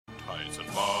Tights and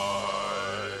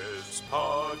Fights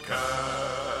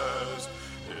podcast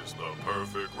is the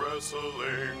perfect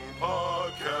wrestling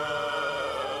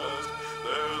podcast.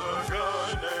 There's a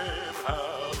guy named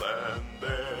Hal and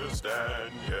there's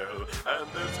Danielle, and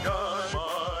this guy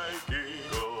Mike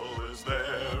Eagle is there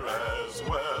as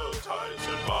well. Tights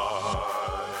and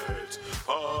Fights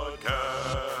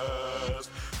podcast.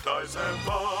 Tights and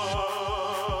Fights.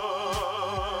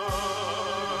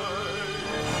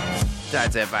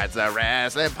 Tights and Fights, the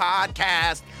wrestling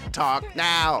podcast. Talk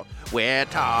now. We're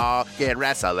talking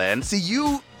wrestling. See,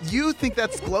 you think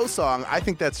that's Glow Song. I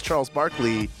think that's Charles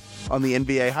Barkley on the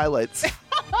NBA highlights.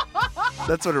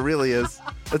 That's what it really is.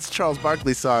 That's Charles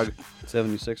Barkley's song.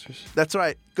 76ers? That's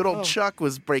right. Good old Chuck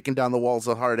was breaking down the walls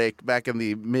of heartache back in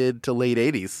the mid to late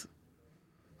 80s.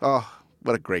 Oh,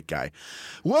 what a great guy.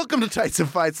 Welcome to Tights and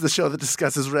Fights, the show that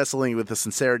discusses wrestling with the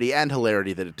sincerity and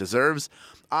hilarity that it deserves.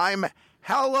 I'm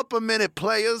Hell Up a Minute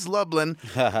Players Lublin.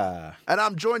 And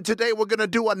I'm joined today. We're going to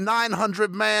do a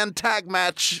 900-man tag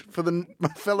match for my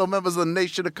fellow members of the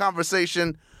Nation of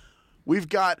Conversation. We've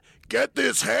got Get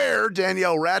This Hair,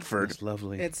 Danielle Radford. That's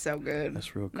lovely. It's so good.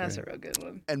 That's real great. That's a real good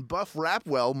one. And Buff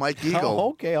Rapwell, Mike Eagle. Oh,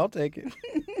 okay, I'll take it.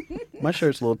 My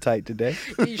shirt's a little tight today.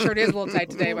 Your shirt is a little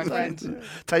tight today, my friend.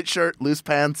 Tight shirt, loose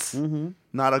pants. Mm-hmm.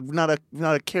 Not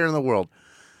a care in the world.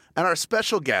 And our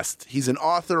special guest, he's an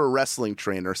author, a wrestling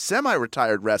trainer,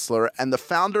 semi-retired wrestler, and the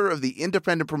founder of the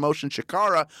independent promotion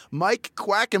Chikara, Mike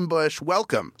Quackenbush.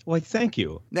 Welcome. Why, thank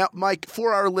you. Now, Mike,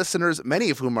 for our listeners, many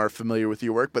of whom are familiar with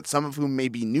your work, but some of whom may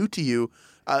be new to you,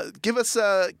 give us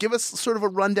sort of a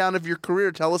rundown of your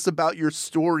career. Tell us about your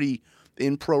story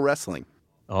in pro wrestling.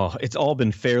 Oh, it's all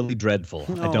been fairly dreadful.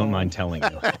 I don't mind telling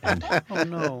you. And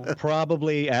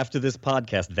probably after this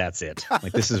podcast, that's it.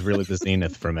 Like, this is really the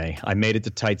zenith for me. I made it to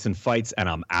Tights and Fights, and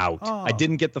I'm out. I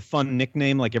didn't get the fun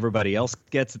nickname like everybody else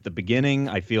gets at the beginning.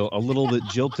 I feel a little bit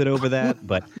jilted over that.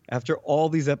 But after all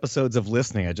these episodes of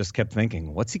listening, I just kept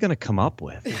thinking, what's he going to come up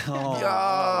with?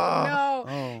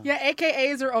 No. Yeah,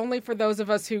 AKAs are only for those of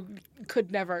us who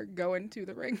could never go into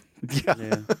the ring.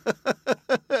 Yeah.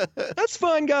 That's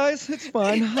fine, guys. It's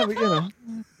fine.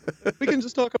 We can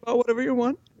just talk about whatever you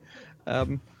want.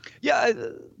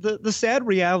 The sad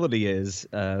reality is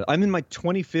I'm in my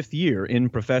 25th year in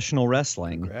professional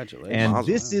wrestling. Congratulations. And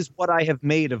this is what I have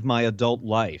made of my adult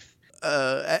life.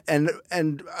 And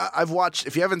I've watched,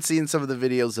 if you haven't seen some of the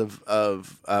videos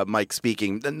of Mike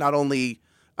speaking, not only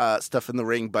stuff in the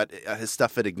ring, but his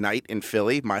stuff at Ignite in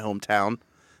Philly, my hometown.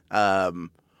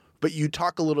 But you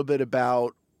talk a little bit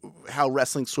about how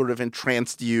wrestling sort of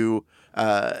entranced you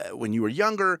when you were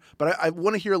younger. But I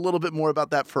want to hear a little bit more about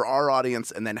that for our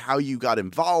audience, and then how you got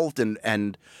involved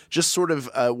and just sort of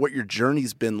what your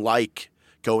journey's been like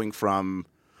going from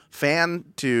fan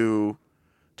to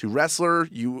wrestler.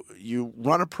 You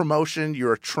run a promotion,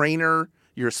 you're a trainer,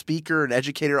 you're a speaker, an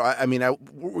educator.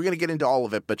 We're going to get into all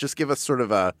of it, but just give us sort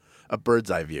of a bird's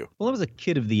eye view. Well, I was a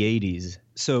kid of the 80s.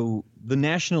 So the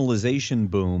nationalization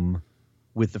boom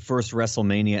with the first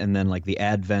WrestleMania and then like the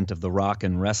advent of the rock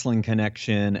and wrestling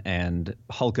connection and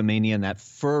Hulkamania and that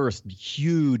first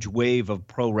huge wave of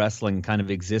pro wrestling kind of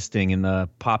existing in the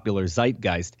popular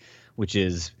zeitgeist, which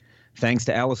is thanks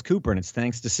to Alice Cooper, and it's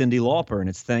thanks to Cyndi Lauper, and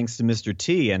it's thanks to Mr.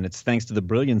 T, and it's thanks to the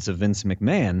brilliance of Vince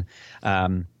McMahon.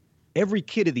 Every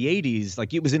kid of the 80s,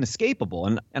 like, it was inescapable.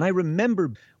 And I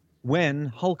remember when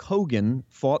Hulk Hogan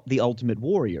fought the Ultimate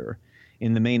Warrior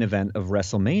in the main event of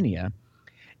WrestleMania.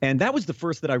 And that was the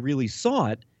first that I really saw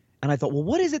it. And I thought, well,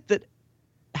 what is it that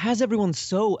has everyone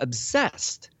so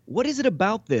obsessed? What is it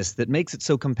about this that makes it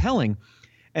so compelling?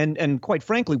 And quite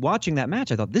frankly, watching that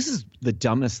match, I thought, this is the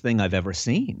dumbest thing I've ever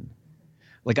seen.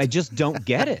 Like, I just don't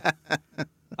get it.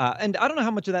 And I don't know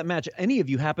how much of that match any of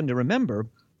you happen to remember,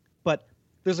 but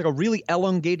there's like a really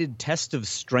elongated test of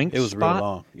strength. It was spot real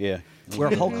long, yeah. Where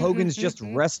Hulk Hogan's just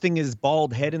resting his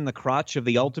bald head in the crotch of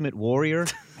the Ultimate Warrior.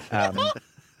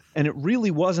 And it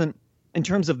really wasn't, in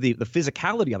terms of the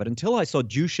physicality of it, until I saw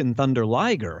Jushin Thunder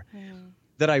Liger,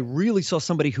 that I really saw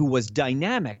somebody who was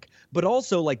dynamic, but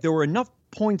also, like, there were enough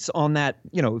points on that,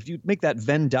 if you make that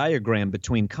Venn diagram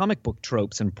between comic book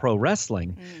tropes and pro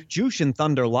wrestling, Jushin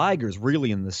Thunder Liger's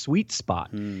really in the sweet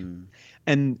spot.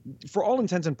 And for all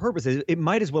intents and purposes, it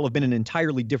might as well have been an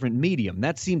entirely different medium.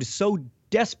 That seemed so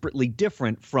desperately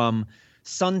different from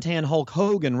suntan Hulk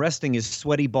Hogan resting his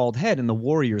sweaty bald head in the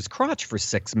Warrior's crotch for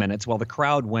 6 minutes while the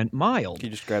crowd went mild. Can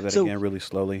you just grab that again really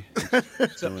slowly?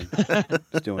 It's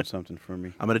doing something for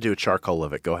me. I'm going to do a charcoal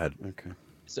of it. Go ahead. Okay.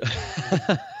 So,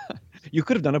 you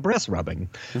could have done a breast rubbing.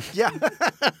 Yeah.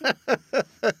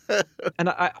 And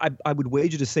I would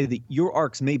wager to say that your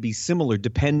arcs may be similar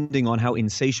depending on how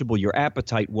insatiable your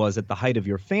appetite was at the height of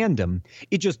your fandom.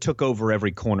 It just took over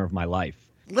every corner of my life.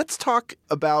 Let's talk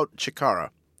about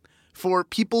Chikara. For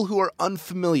people who are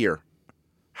unfamiliar,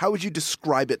 how would you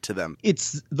describe it to them?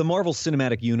 It's the Marvel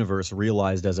Cinematic Universe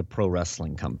realized as a pro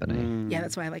wrestling company. Yeah,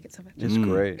 that's why I like it so much. It's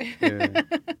great. Yeah.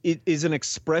 It is an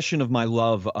expression of my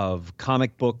love of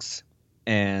comic books.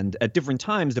 And at different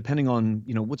times, depending on,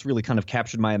 what's really kind of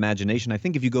captured my imagination, I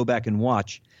think if you go back and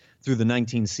watch through the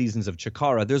 19 seasons of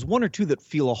Chikara, there's one or two that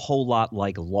feel a whole lot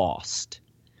like Lost.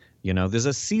 There's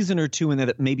a season or two in there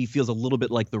that maybe feels a little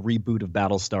bit like the reboot of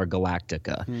Battlestar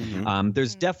Galactica. Mm-hmm.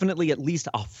 There's definitely at least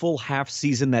a full half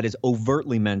season that is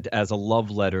overtly meant as a love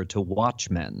letter to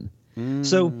Watchmen.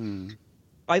 So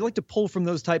I like to pull from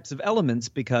those types of elements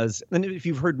because, and if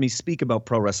you've heard me speak about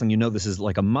pro wrestling, this is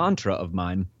like a mantra of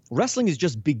mine. Wrestling is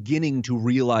just beginning to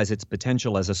realize its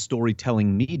potential as a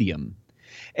storytelling medium.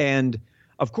 And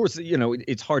of course,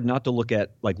 it's hard not to look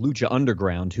at like Lucha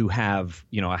Underground, who have,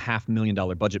 a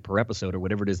 $500,000 budget per episode or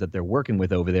whatever it is that they're working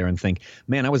with over there and think,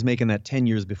 man, I was making that 10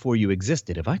 years before you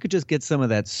existed. If I could just get some of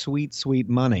that sweet, sweet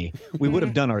money, we would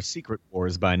have done our Secret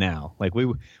Wars by now. Like we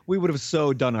would have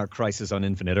so done our Crisis on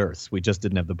Infinite Earths. We just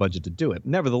didn't have the budget to do it.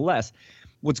 Nevertheless,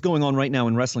 what's going on right now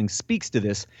in wrestling speaks to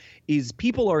this is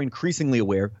people are increasingly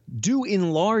aware, due in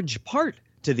large part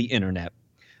to the internet.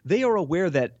 They are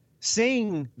aware that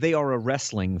saying they are a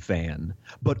wrestling fan,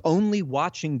 but only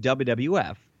watching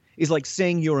WWF is like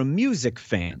saying you're a music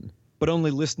fan, but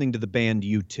only listening to the band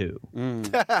U2.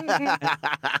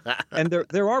 And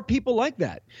there are people like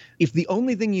that. If the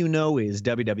only thing you know is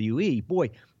WWE,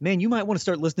 boy, man, you might want to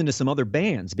start listening to some other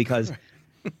bands because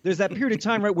there's that period of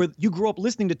time, right, where you grew up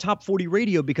listening to Top 40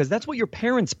 radio because that's what your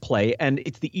parents play, and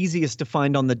it's the easiest to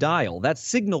find on the dial. That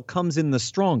signal comes in the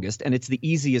strongest, and it's the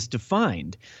easiest to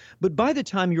find. But by the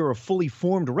time you're a fully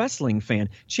formed wrestling fan,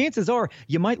 chances are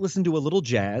you might listen to a little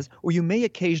jazz, or you may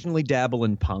occasionally dabble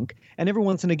in punk, and every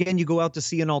once and again you go out to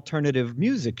see an alternative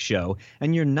music show,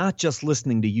 and you're not just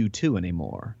listening to U2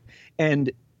 anymore.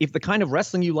 And if the kind of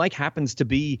wrestling you like happens to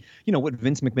be, what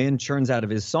Vince McMahon churns out of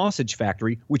his sausage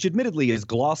factory, which admittedly is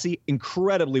glossy,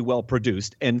 incredibly well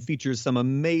produced, and features some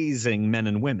amazing men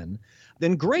and women,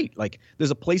 then great. Like, there's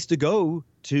a place to go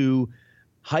to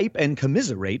hype and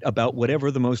commiserate about whatever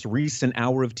the most recent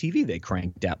hour of TV they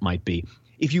cranked out might be.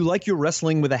 If you like your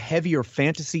wrestling with a heavier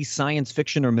fantasy, science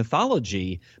fiction, or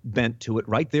mythology bent to it,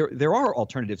 right, there are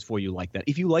alternatives for you like that.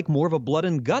 If you like more of a blood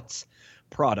and guts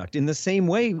product in the same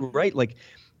way, right, like,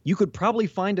 you could probably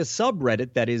find a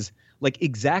subreddit that is like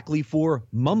exactly for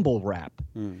mumble rap.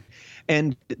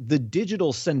 And the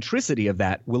digital centricity of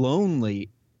that will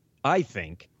only, I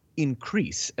think,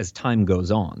 increase as time goes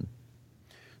on.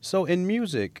 So in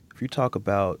music, if you talk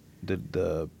about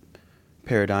the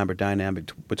paradigm or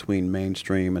dynamic between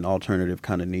mainstream and alternative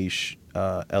kind of niche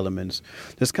elements,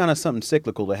 there's kind of something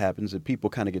cyclical that happens that people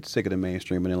kind of get sick of the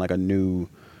mainstream and then like a new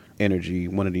energy,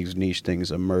 one of these niche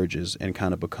things emerges and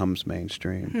kind of becomes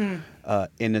mainstream.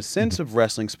 In the sense of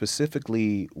wrestling,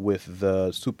 specifically with the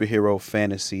superhero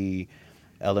fantasy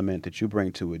element that you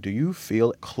bring to it, do you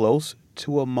feel close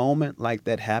to a moment like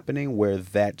that happening where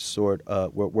that sort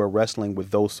where wrestling with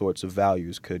those sorts of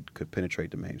values could penetrate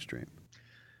the mainstream?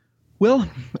 Well,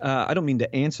 I don't mean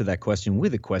to answer that question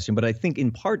with a question, but I think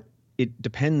in part it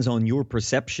depends on your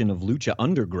perception of Lucha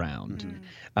Underground.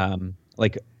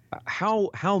 Like,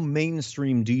 how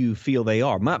mainstream do you feel they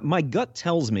are? My gut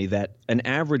tells me that an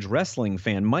average wrestling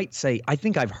fan might say, I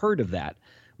think I've heard of that,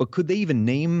 but could they even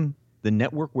name the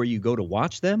network where you go to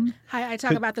watch them? I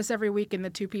talk about this every week, and the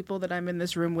two people that I'm in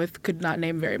this room with could not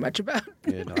name very much about.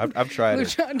 Yeah, no, I've tried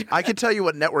it. I can tell you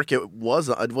what network it was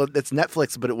on. Well, it's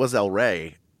Netflix, but it was El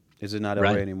Rey. Is it not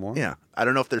El Rey anymore? Yeah. I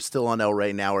don't know if they're still on El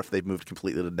Rey now or if they've moved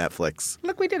completely to Netflix.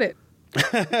 Look, we did it.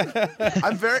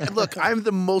 I'm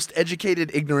the most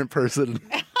educated, ignorant person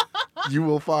you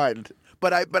will find.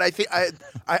 But I think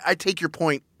I take your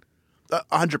point 100%.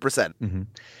 Mm-hmm.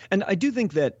 And I do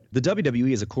think that the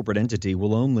WWE as a corporate entity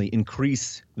will only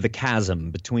increase the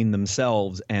chasm between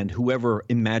themselves and whoever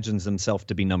imagines themselves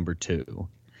to be number two.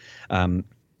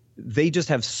 They just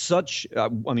have such,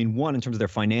 one, in terms of their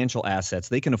financial assets,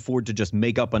 they can afford to just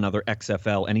make up another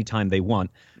XFL anytime they want,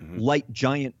 light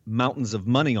giant mountains of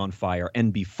money on fire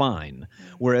and be fine.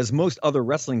 Whereas most other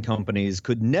wrestling companies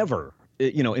could never,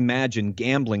 imagine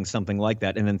gambling something like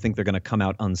that and then think they're going to come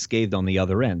out unscathed on the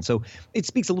other end. So it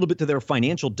speaks a little bit to their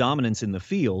financial dominance in the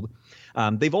field.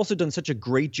 They've also done such a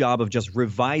great job of just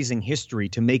revising history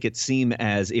to make it seem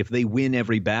as if they win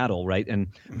every battle, right? And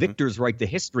victors write the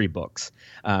history books.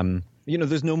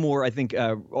 There's no more, I think,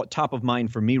 top of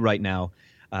mind for me right now.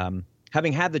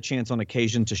 having had the chance on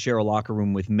occasion to share a locker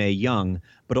room with Mae Young,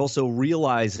 but also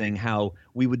realizing how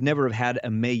we would never have had a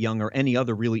Mae Young or any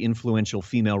other really influential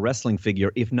female wrestling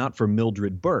figure if not for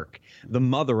Mildred Burke, the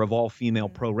mother of all female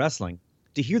pro wrestling.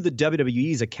 To hear the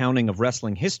WWE's accounting of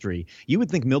wrestling history, you would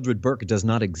think Mildred Burke does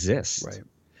not exist. Right.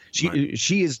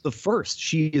 She is the first.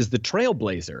 She is the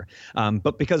trailblazer.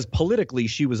 But because politically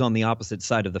she was on the opposite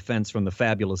side of the fence from the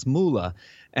fabulous Moolah,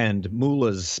 and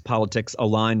Moolah's politics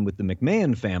align with the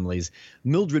McMahon families,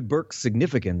 Mildred Burke's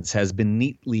significance has been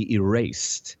neatly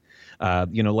erased.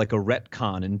 Like a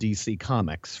retcon in DC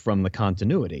Comics from the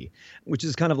continuity, which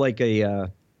is kind of like a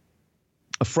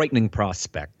frightening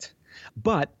prospect.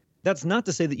 But that's not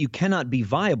to say that you cannot be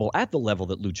viable at the level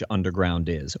that Lucha Underground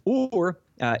is. Or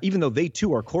even though they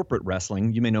too are corporate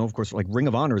wrestling, you may know, of course, like Ring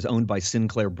of Honor is owned by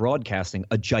Sinclair Broadcasting,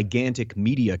 a gigantic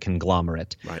media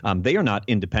conglomerate. Right. They are not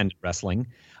independent wrestling.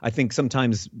 I think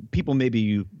sometimes people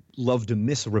maybe love to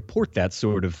misreport that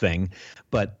sort of thing.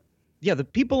 But yeah, the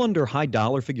people under high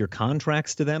dollar figure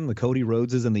contracts to them, the Cody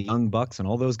Rhodeses and the Young Bucks and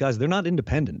all those guys, they're not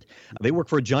independent. They work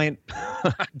for a giant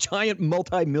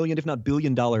multi-million, if not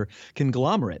billion-dollar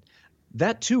conglomerate.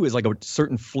 That, too, is like a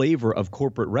certain flavor of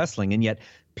corporate wrestling. And yet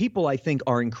people, I think,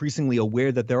 are increasingly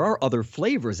aware that there are other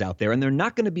flavors out there, and they're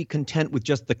not going to be content with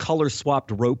just the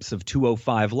color-swapped ropes of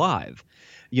 205 Live.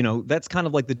 That's kind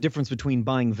of like the difference between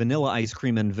buying vanilla ice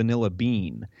cream and vanilla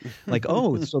bean. Like,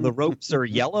 oh, so the ropes are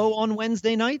yellow on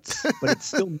Wednesday nights, but it's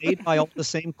still made by all the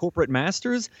same corporate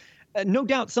masters? No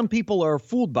doubt some people are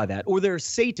fooled by that, or they're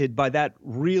sated by that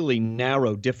really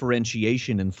narrow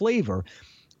differentiation in flavor.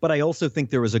 But I also think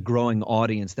there is a growing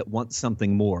audience that wants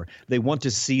something more. They want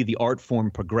to see the art form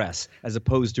progress, as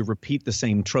opposed to repeat the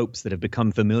same tropes that have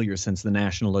become familiar since the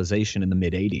nationalization in the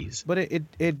mid-'80s. But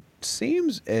it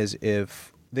seems as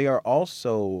if they are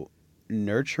also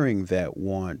nurturing that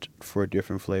want for a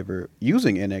different flavor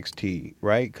using NXT,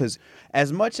 right? Because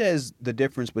as much as the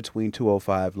difference between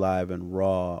 205 Live and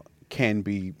Raw can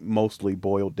be mostly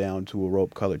boiled down to a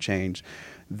rope color change,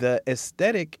 the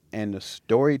aesthetic and the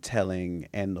storytelling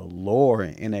and the lore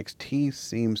in NXT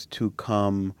seems to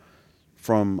come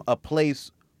from a place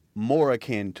more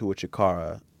akin to a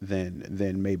Chikara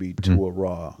than maybe to a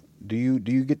Raw. Do you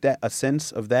get a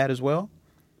sense of that as well?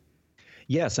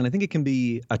 Yes, and I think it can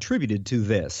be attributed to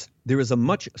this. There is a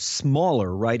much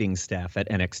smaller writing staff at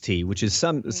NXT, which is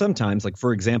sometimes, like,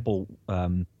 for example,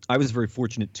 I was very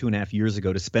fortunate 2.5 years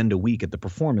ago to spend a week at the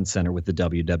Performance Center with the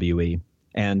WWE.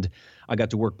 And I got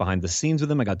to work behind the scenes with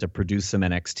them. I got to produce some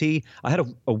NXT. I had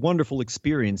a wonderful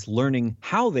experience learning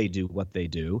how they do what they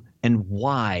do and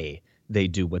why they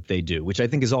do what they do, which I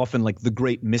think is often like the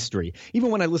great mystery.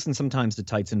 Even when I listen sometimes to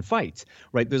Tights and Fights,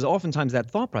 right, there's oftentimes that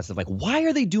thought process of like, why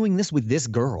are they doing this with this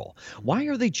girl? Why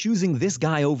are they choosing this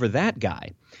guy over that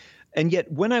guy? And yet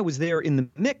when I was there in the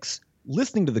mix,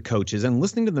 listening to the coaches and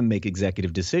listening to them make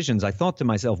executive decisions, I thought to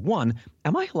myself, one,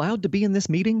 am I allowed to be in this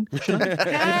meeting? Should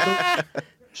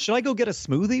I go get a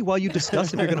smoothie while you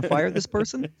discuss if you're going to fire this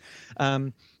person?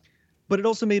 But it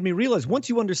also made me realize once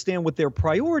you understand what their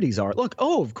priorities are, look,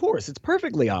 of course, it's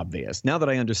perfectly obvious now that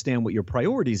I understand what your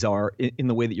priorities are in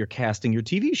the way that you're casting your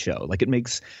TV show. Like, it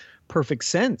makes perfect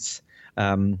sense.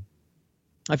 I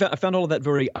found all of that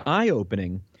very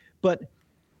eye-opening. But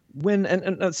when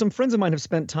and some friends of mine have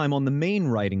spent time on the main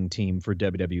writing team for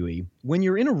WWE, when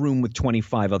you're in a room with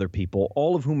 25 other people,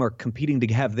 all of whom are competing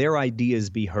to have their ideas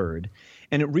be heard,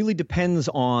 and it really depends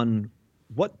on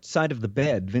what side of the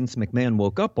bed Vince McMahon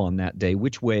woke up on that day,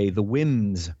 which way the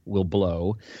winds will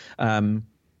blow,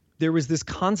 there was this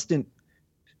constant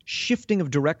shifting of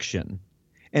direction.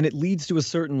 And it leads to a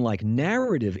certain like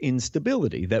narrative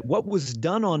instability that what was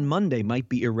done on Monday might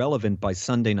be irrelevant by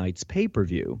Sunday night's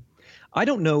pay-per-view. I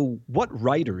don't know what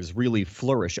writers really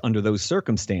flourish under those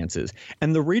circumstances.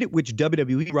 And the rate at which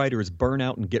WWE writers burn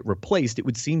out and get replaced, it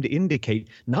would seem to indicate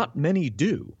not many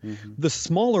do. Mm-hmm. The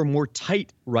smaller, more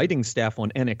tight writing staff on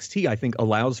NXT, I think,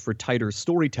 allows for tighter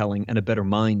storytelling and a better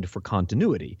mind for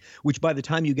continuity, which by the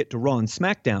time you get to Raw and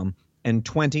SmackDown and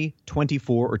 20,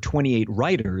 24, or 28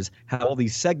 writers have all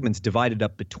these segments divided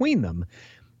up between them,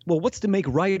 well, what's to make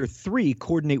writer 3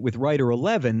 coordinate with writer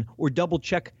 11 or double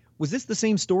check, was this the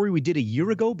same story we did a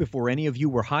year ago before any of you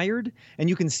were hired? And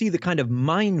you can see the kind of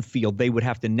minefield they would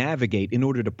have to navigate in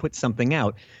order to put something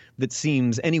out that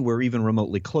seems anywhere even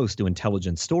remotely close to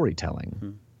intelligent storytelling.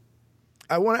 Mm-hmm.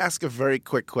 I want to ask a very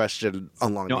quick question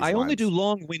along these lines. I only do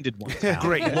long-winded ones.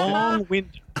 Great.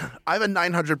 Long-winded. I have a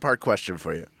 900-part question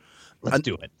for you. Let's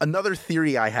do it. Another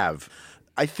theory I have.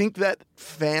 I think that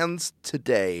fans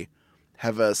today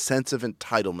have a sense of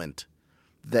entitlement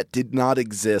that did not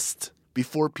exist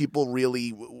before people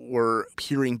really were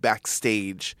appearing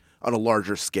backstage on a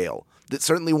larger scale. that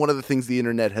certainly one of the things the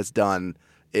internet has done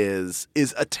is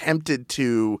attempted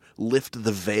to lift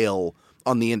the veil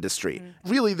on the industry.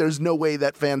 Really, there's no way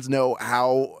that fans know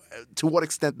to what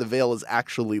extent the veil is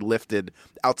actually lifted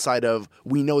outside of,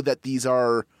 we know that these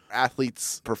are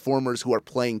athletes, performers who are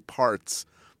playing parts.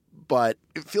 But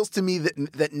it feels to me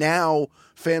that now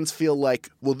fans feel like,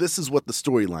 well, this is what the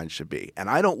storyline should be. And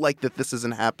I don't like that this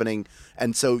isn't happening.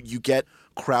 And so you get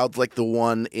crowds like the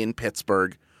one in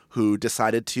Pittsburgh who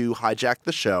decided to hijack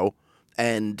the show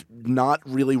and not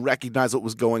really recognize what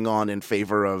was going on in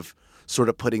favor of sort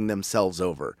of putting themselves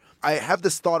over. I have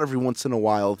this thought every once in a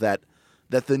while that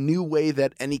the new way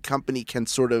that any company can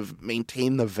sort of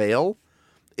maintain the veil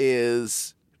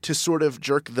is to sort of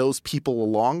jerk those people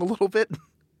along a little bit.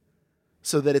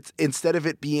 So that it's, instead of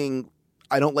it being,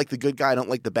 I don't like the good guy, I don't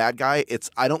like the bad guy, it's,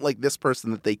 I don't like this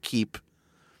person that they keep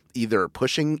either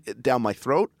pushing down my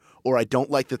throat, or I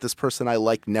don't like that this person I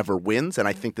like never wins, and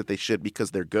I think that they should because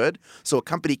they're good. So a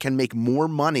company can make more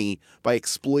money by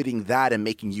exploiting that and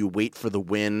making you wait for the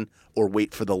win or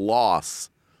wait for the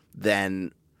loss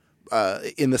than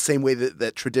in the same way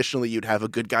that traditionally you'd have a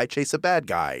good guy chase a bad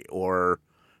guy or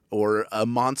a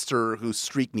monster whose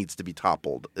streak needs to be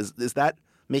toppled. Is that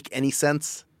make any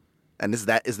sense? And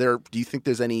do you think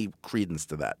there's any credence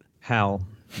to that? Hal,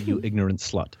 you ignorant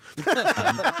slut.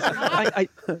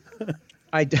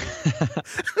 I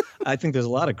think there's a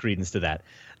lot of credence to that.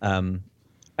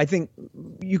 I think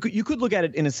you could look at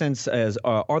it in a sense as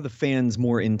are the fans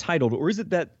more entitled, or is it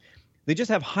that they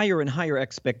just have higher and higher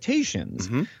expectations?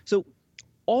 Mm-hmm. So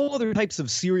all other types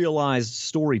of serialized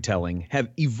storytelling have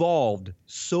evolved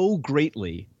so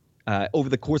greatly over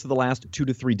the course of the last 2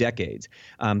 to 3 decades.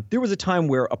 There was a time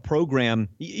where a program,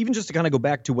 even just to kind of go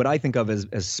back to what I think of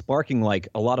as sparking like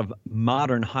a lot of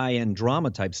modern high-end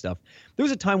drama type stuff, there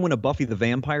was a time when a Buffy the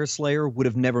Vampire Slayer would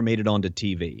have never made it onto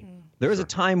TV. There was a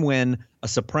time when a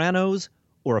Sopranos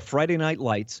or a Friday Night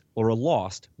Lights or a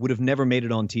Lost would have never made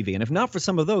it on TV. And if not for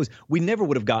some of those, we never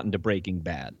would have gotten to Breaking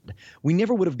Bad. We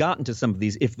never would have gotten to some of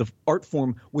these if the art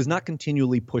form was not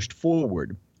continually pushed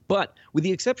forward. But with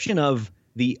the exception of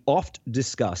the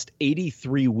oft-discussed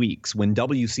 83 weeks when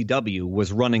WCW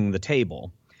was running the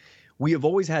table, we have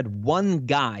always had one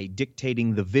guy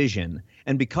dictating the vision.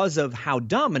 And because of how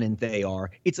dominant they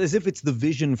are, it's as if it's the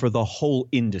vision for the whole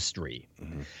industry.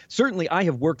 Mm-hmm. Certainly, I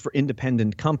have worked for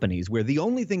independent companies where the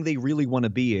only thing they really want to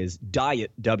be is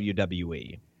diet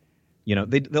WWE. You know,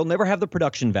 they'll never have the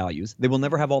production values. They will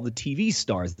never have all the TV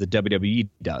stars that WWE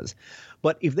does.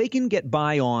 But if they can get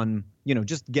by on, you know,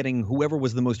 just getting whoever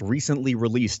was the most recently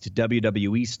released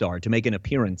WWE star to make an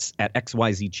appearance at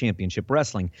XYZ Championship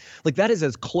Wrestling, like that is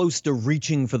as close to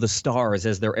reaching for the stars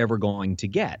as they're ever going to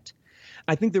get.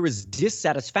 I think there is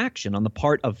dissatisfaction on the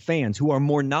part of fans who are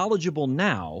more knowledgeable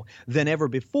now than ever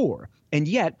before. And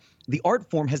yet, the art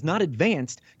form has not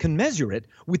advanced commensurate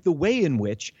with the way in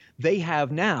which they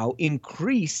have now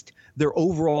increased their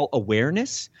overall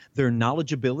awareness, their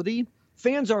knowledgeability.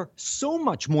 Fans are so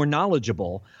much more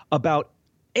knowledgeable about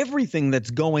everything that's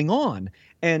going on.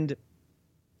 And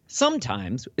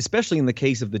sometimes, especially in the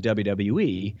case of the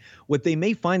WWE, what they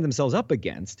may find themselves up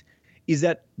against is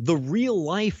that the real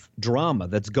life drama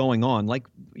that's going on, like,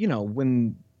 you know,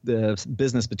 when the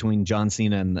business between John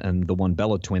Cena and the one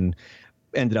Bella twin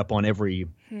ended up on every,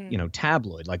 you know,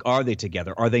 tabloid, like, are they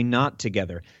together? Are they not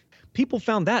together? People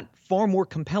found that far more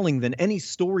compelling than any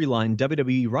storyline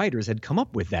WWE writers had come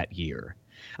up with that year.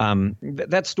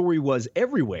 That story was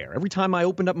everywhere. Every time I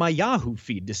opened up my Yahoo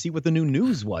feed to see what the new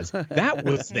news was, that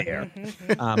was there.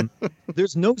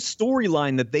 There's no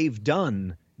storyline that they've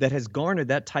done that has garnered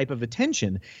that type of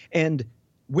attention. And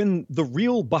when the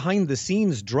real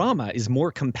behind-the-scenes drama is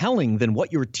more compelling than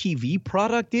what your TV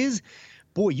product is,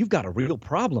 boy, you've got a real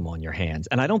problem on your hands.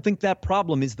 And I don't think that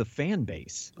problem is the fan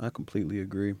base. I completely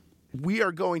agree. We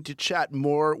are going to chat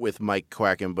more with Mike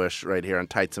Quackenbush right here on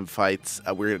Tights and Fights.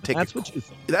 We're going to take. That's what you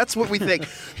think. That's what we think.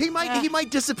 He might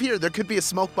disappear. There could be a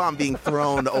smoke bomb being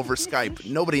thrown over Skype.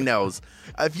 Nobody knows.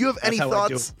 If you have any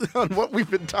thoughts on what we've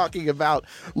been talking about,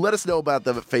 let us know about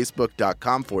them at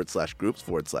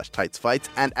facebook.com/groups/TightsFights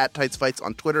and at TightsFights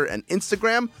on Twitter and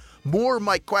Instagram. More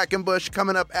Mike Quackenbush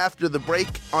coming up after the break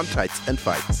on Tights and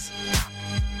Fights.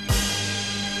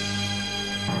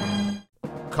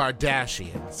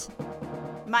 Kardashians.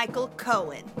 Michael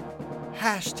Cohen.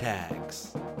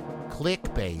 Hashtags.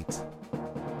 Clickbait.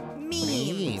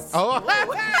 Memes. Oh.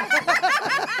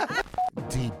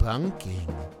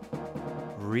 Debunking.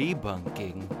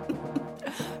 Rebunking.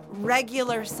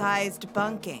 Regular-sized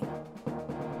bunking.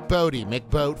 Bodie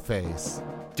McBoatface.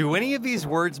 Do any of these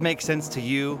words make sense to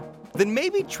you? then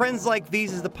maybe Trends Like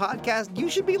These is the podcast you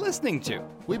should be listening to.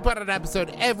 We put an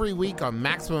episode every week on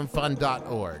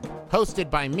MaximumFun.org. Hosted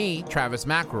by me, Travis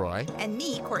McElroy. And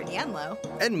me, Courtney Enlow.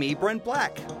 And me, Brent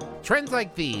Black. Trends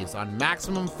Like These on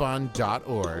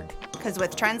MaximumFun.org. Because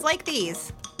with trends like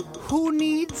these, Who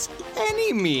needs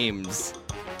any memes?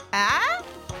 ah?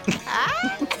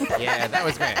 Ah? Yeah, that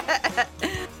was great.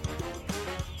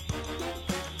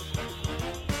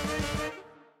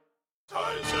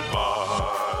 Tights and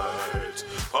Bites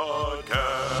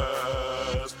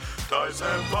Podcast. Tights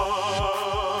and Bites.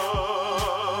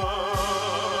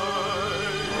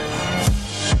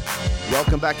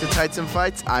 Welcome back to Tights and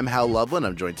Fights. I'm Hal Lublin.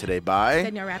 I'm joined today by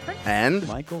Danielle Radford. and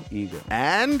Michael Eagle.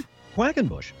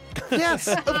 Quackenbush. yes,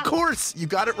 of course, you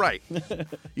got it right. You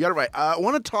got it right. I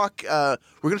want to talk. We're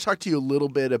going to talk to you a little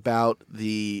bit about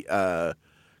the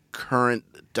current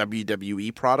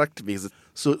WWE product because it's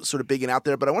sort of big and out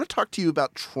there. But I want to talk to you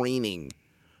about training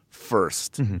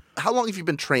first. Mm-hmm. How long have you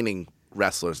been training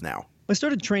wrestlers now? I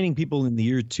started training people in the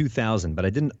year 2000, but I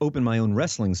didn't open my own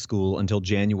wrestling school until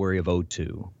January of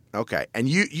 2002. Okay, and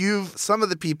you've some of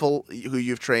the people who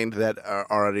you've trained that our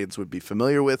audience would be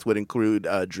familiar with would include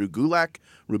Drew Gulak,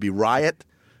 Ruby Riott,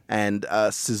 and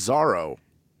Cesaro.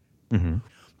 Mm-hmm.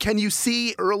 Can you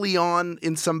see early on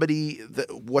in somebody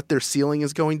what their ceiling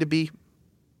is going to be,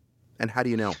 and how do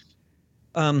you know?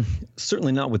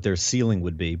 Certainly not what their ceiling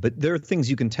would be, but there are things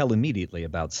you can tell immediately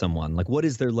about someone, like what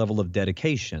is their level of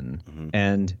dedication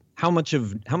and how much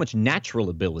natural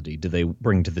ability do they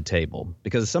bring to the table?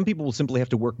 Because some people will simply have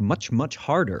to work much, much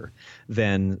harder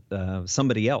than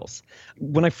somebody else.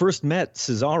 When I first met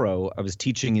Cesaro, I was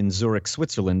teaching in Zurich,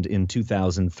 Switzerland in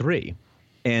 2003.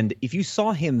 And if you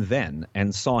saw him then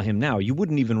and saw him now, you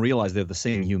wouldn't even realize they're the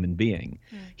same human being.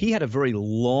 He had a very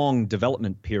long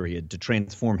development period to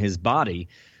transform his body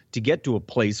to get to a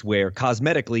place where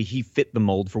cosmetically he fit the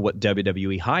mold for what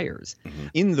WWE hires.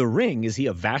 In the ring, is he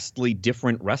a vastly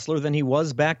different wrestler than he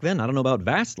was back then? I don't know about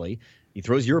vastly. He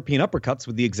throws European uppercuts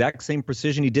with the exact same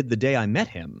precision he did the day I met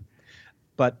him.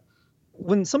 But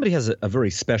when somebody has a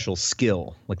very special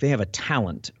skill, like they have a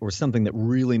talent or something that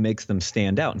really makes them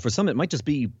stand out, and for some it might just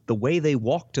be the way they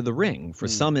walk to the ring. For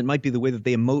some it might be the way that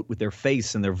they emote with their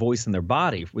face and their voice and their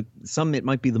body. With some it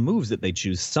might be the moves that they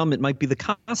choose. Some it might be the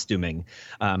costuming.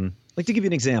 Like to give you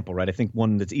an example, right? I think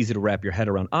one that's easy to wrap your head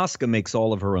around. Asuka makes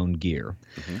all of her own gear.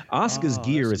 Asuka's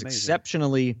gear is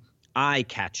exceptionally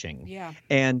eye-catching. Yeah.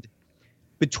 And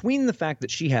between the fact that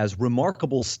she has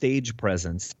remarkable stage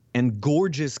presence and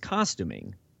gorgeous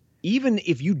costuming, even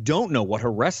if you don't know what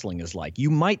her wrestling is like,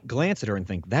 you might glance at her and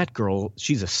think, that girl,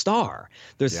 she's a star.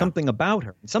 There's something about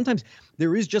her. Sometimes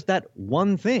there is just that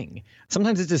one thing.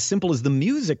 Sometimes it's as simple as the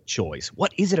music choice.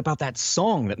 What is it about that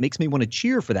song that makes me want to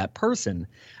cheer for that person?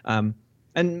 And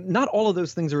not all of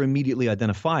those things are immediately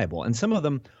identifiable. And some of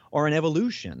them are an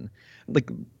evolution.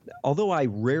 Like, although I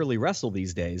rarely wrestle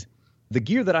these days, the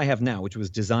gear that I have now, which was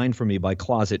designed for me by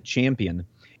Closet Champion,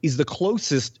 is the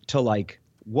closest to like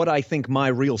what I think my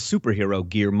real superhero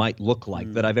gear might look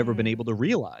like that I've ever been able to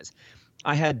realize.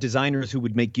 I had designers who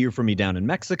would make gear for me down in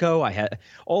Mexico. I had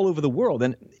all over the world.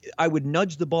 And I would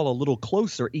nudge the ball a little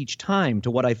closer each time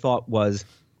to what I thought was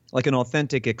like an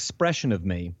authentic expression of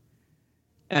me.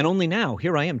 And only now,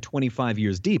 here I am 25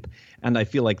 years deep, and I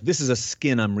feel like this is a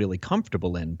skin I'm really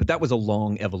comfortable in. But that was a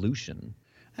long evolution.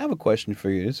 I have a question for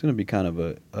you. It's going to be kind of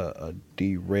a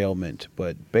derailment,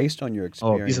 but based on your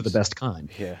experience. Oh, these are the best kind.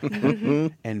 Yeah.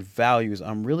 And values,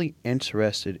 I'm really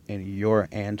interested in your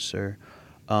answer.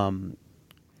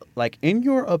 Like, in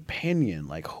your opinion,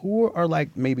 like, who are,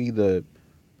 like, maybe the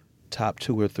top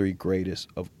 2 or 3 greatest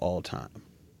of all time?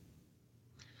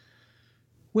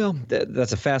 Well,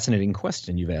 that's a fascinating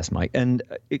question you've asked, Mike. And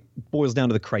it boils down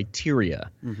to the criteria.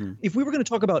 If we were going to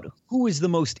talk about who is the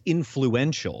most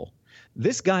influential,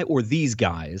 this guy or these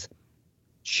guys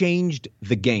changed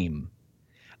the game.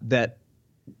 That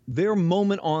their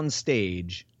moment on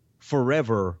stage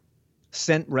forever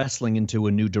sent wrestling into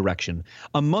a new direction.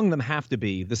 Among them have to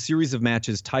be the series of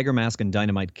matches Tiger Mask and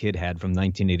Dynamite Kid had from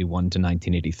 1981 to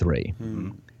 1983.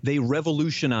 They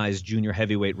revolutionized junior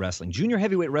heavyweight wrestling. Junior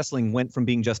heavyweight wrestling went from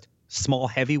being just small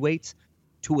heavyweights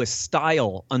to a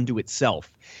style unto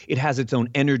itself. It has its own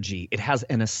energy. It has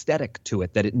an aesthetic to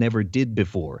it that it never did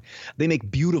before. They make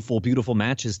beautiful, beautiful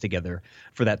matches together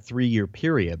for that 3-year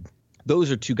period. Those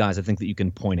are 2 guys I think that you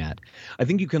can point at. I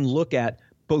think you can look at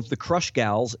both the Crush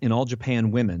Gals in All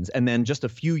Japan Women's, and then just a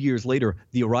few years later,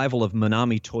 the arrival of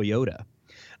Manami Toyota.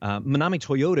 Manami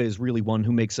Toyota is really one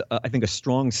who makes, I think, a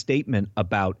strong statement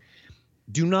about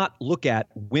do not look at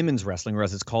women's wrestling, or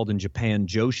as it's called in Japan,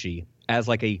 Joshi, as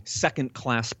like a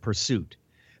second-class pursuit.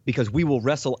 because we will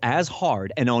wrestle as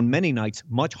hard and on many nights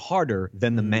much harder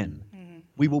than the men.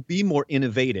 We will be more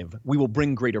innovative. We will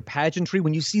bring greater pageantry.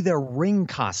 When you see their ring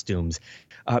costumes,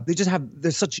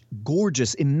 there's such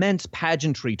gorgeous, immense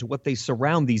pageantry to what they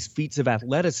surround these feats of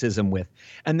athleticism with.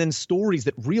 And then stories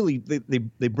that really,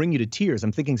 they bring you to tears.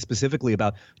 I'm thinking specifically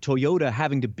about Toyota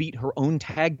having to beat her own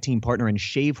tag team partner and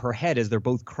shave her head as they're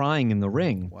both crying in the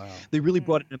ring. Wow. They really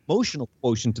brought an emotional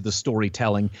quotient to the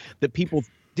storytelling that people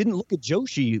didn't look at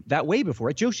Joshi that way before.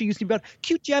 Right? Joshi used to be about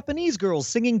cute Japanese girls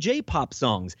singing J-pop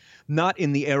songs, not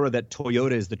in the era that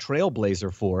Toyota is the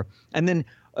trailblazer for. And then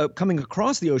coming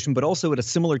across the ocean, but also at a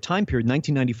similar time period,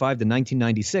 1995 to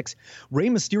 1996, Rey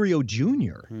Mysterio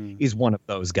Jr. is one of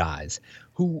those guys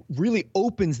who really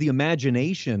opens the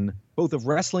imagination both of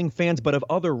wrestling fans but of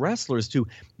other wrestlers to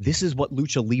this is what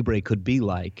Lucha Libre could be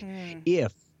like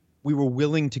if we were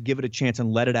willing to give it a chance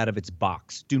and let it out of its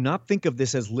box. Do not think of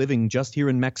this as living just here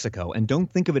in Mexico, and don't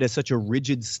think of it as such a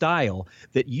rigid style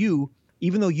that you,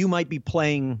 even though you might be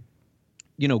playing,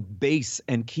 bass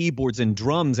and keyboards and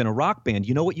drums in a rock band,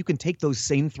 you know what? You can take those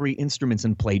same three instruments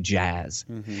and play jazz.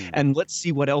 And let's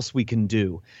see what else we can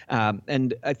do.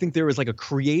 And I think there is like a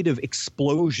creative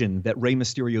explosion that Rey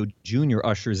Mysterio Jr.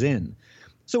 ushers in.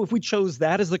 So if we chose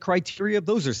that as the criteria,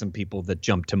 those are some people that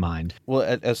jump to mind. Well,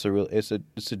 it's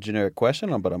a generic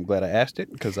question, but I'm glad I asked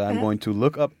it because I'm going to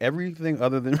look up everything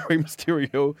other than Rey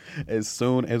Mysterio as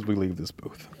soon as we leave this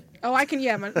booth. Oh, I can.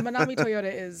 Yeah, Manami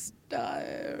Toyota is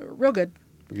real good.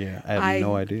 Yeah, I have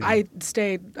no idea. I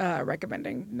stayed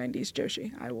recommending 90s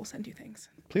Joshi. I will send you things.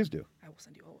 Please do. I will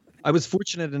send you all of them. I was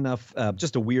fortunate enough,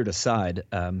 just a weird aside,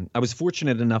 I was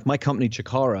fortunate enough, my company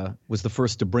Chikara was the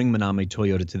first to bring Manami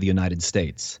Toyota to the United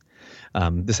States.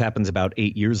 This happens about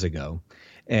 8 years ago.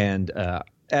 And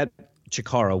at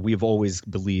Chikara, we've always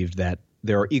believed that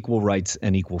there are equal rights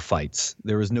and equal fights.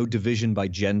 There is no division by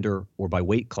gender or by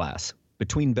weight class.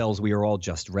 Between bells, we are all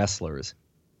just wrestlers.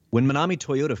 When Manami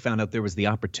Toyota found out there was the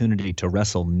opportunity to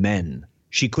wrestle men,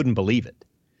 she couldn't believe it.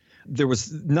 There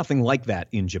was nothing like that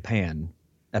in Japan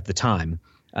at the time.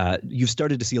 You've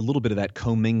started to see a little bit of that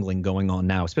commingling going on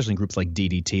now, especially in groups like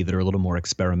DDT that are a little more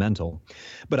experimental.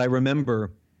 But I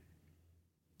remember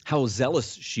how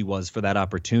zealous she was for that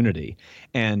opportunity.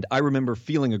 And I remember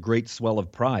feeling a great swell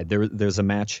of pride. There's a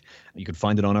match, you can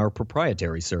find it on our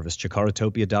proprietary service,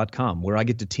 chikaratopia.com, where I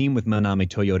get to team with Manami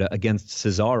Toyota against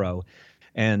Cesaro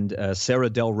and Sarah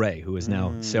Del Rey, who is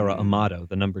now Sarah Amato,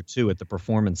 the number 2 at the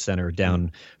Performance Center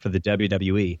down for the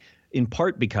WWE, in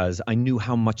part because I knew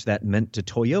how much that meant to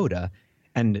Toyota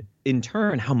and, in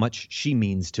turn, how much she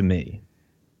means to me.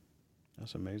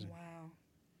 That's amazing. Wow.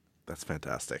 That's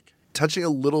fantastic. Touching a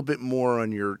little bit more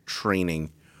on your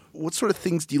training, what sort of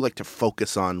things do you like to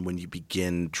focus on when you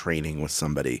begin training with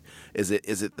somebody? Is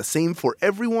it the same for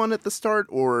everyone at the start,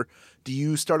 or do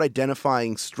you start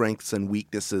identifying strengths and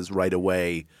weaknesses right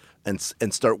away and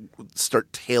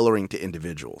start tailoring to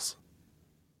individuals?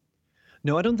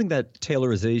 No, I don't think that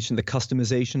tailorization, the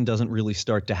customization doesn't really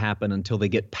start to happen until they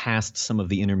get past some of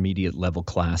the intermediate level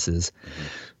classes.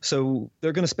 So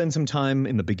they're going to spend some time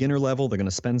in the beginner level. They're going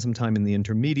to spend some time in the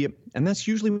intermediate. And that's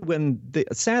usually when,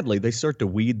 sadly, they start to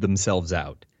weed themselves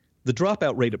out. The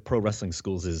dropout rate at pro wrestling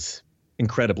schools is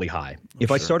incredibly high.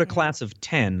 If I start a class of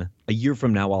 10, a year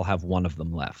from now, I'll have one of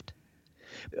them left.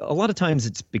 A lot of times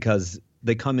it's because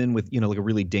they come in with, like a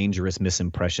really dangerous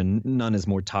misimpression. None is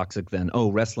more toxic than,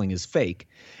 wrestling is fake.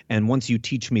 And once you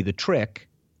teach me the trick,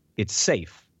 it's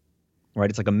safe,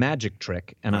 right? It's like a magic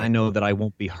trick, and I know that I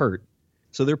won't be hurt.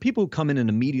 So there are people who come in and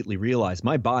immediately realize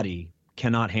my body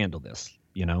cannot handle this,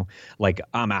 like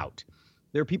I'm out.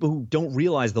 There are people who don't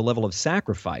realize the level of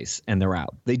sacrifice, and they're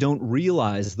out. They don't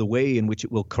realize the way in which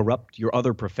it will corrupt your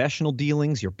other professional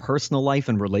dealings, your personal life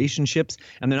and relationships,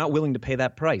 and they're not willing to pay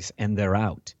that price, and they're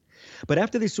out. But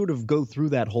after they sort of go through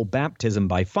that whole baptism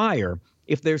by fire,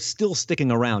 if they're still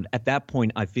sticking around, at that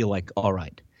point, I feel like, all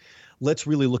right, let's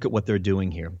really look at what they're doing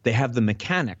here. They have the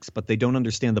mechanics, but they don't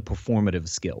understand the performative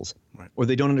skills, or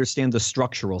they don't understand the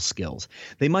structural skills.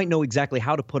 They might know exactly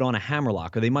how to put on a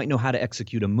hammerlock, or they might know how to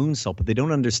execute a moonsault, but they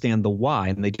don't understand the why,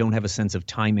 and they don't have a sense of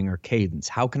timing or cadence.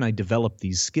 How can I develop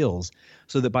these skills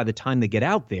so that by the time they get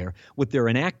out there, what they're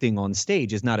enacting on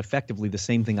stage is not effectively the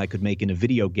same thing I could make in a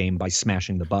video game by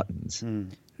smashing the buttons?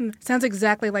 Sounds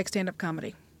exactly like stand-up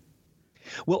comedy.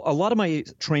 Well, a lot of my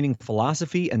training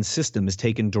philosophy and system is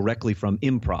taken directly from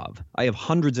improv. I have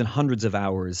hundreds and hundreds of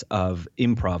hours of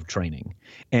improv training.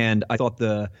 And I thought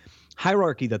the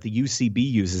hierarchy that the UCB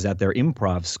uses at their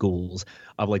improv schools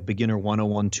of like beginner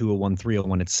 101, 201,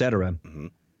 301, et cetera,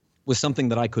 was something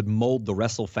that I could mold the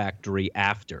Wrestle Factory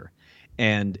after.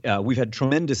 And we've had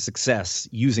tremendous success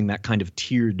using that kind of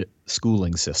tiered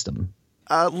schooling system.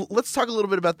 Let's talk a little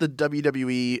bit about the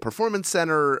WWE Performance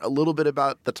Center, a little bit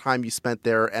about the time you spent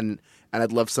there, and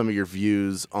I'd love some of your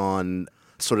views on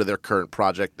sort of their current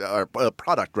project or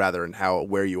product rather, and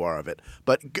where you are of it.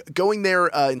 But going there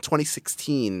in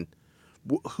 2016,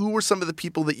 who were some of the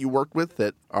people that you worked with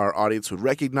that our audience would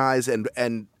recognize,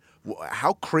 and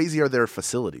how crazy are their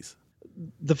facilities?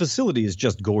 The facility is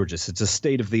just gorgeous. It's a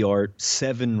state-of-the-art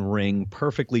 7-ring,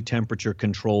 perfectly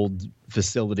temperature-controlled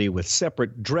facility with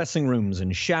separate dressing rooms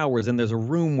and showers. And there's a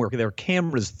room where there are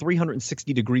cameras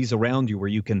 360 degrees around you where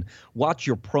you can watch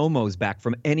your promos back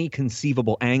from any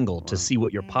conceivable angle to see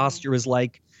what your posture is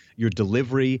like, your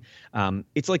delivery.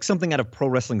 It's like something out of pro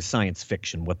wrestling science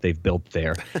fiction, what they've built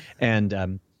there.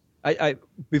 And I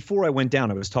before I went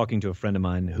down, I was talking to a friend of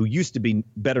mine who used to be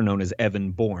better known as Evan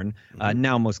Bourne,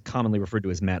 now most commonly referred to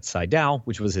as Matt Sydal,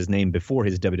 which was his name before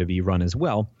his WWE run as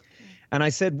well. And I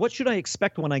said, what should I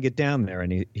expect when I get down there?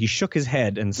 And he shook his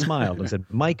head and smiled and said,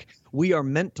 Mike, we are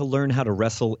meant to learn how to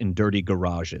wrestle in dirty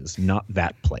garages, not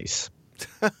that place.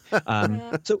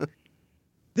 So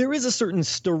there is a certain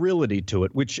sterility to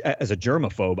it, which as a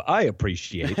germaphobe, I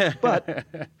appreciate. But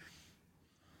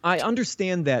I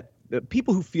understand that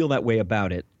people who feel that way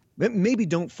about it maybe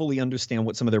don't fully understand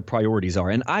what some of their priorities are.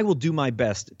 And I will do my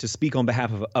best to speak on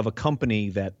behalf of a company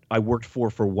that I worked for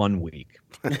 1 week.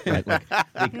 Right? Like,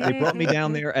 they brought me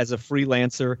down there as a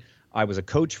freelancer. I was a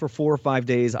coach for 4 or 5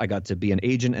 days. I got to be an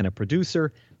agent and a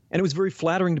producer. And it was very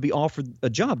flattering to be offered a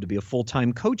job to be a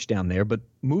full-time coach down there. But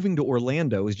moving to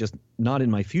Orlando is just not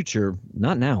in my future,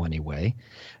 not now anyway.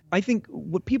 I think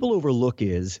what people overlook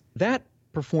is that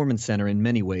performance center in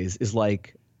many ways is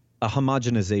like a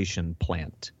homogenization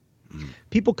plant.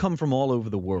 People come from all over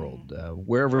the world,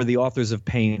 wherever the authors of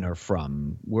Pain are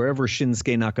from, wherever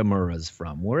Shinsuke Nakamura's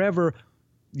from, wherever,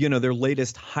 their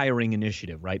latest hiring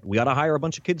initiative, right? We got to hire a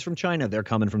bunch of kids from China. They're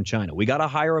coming from China. We got to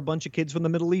hire a bunch of kids from the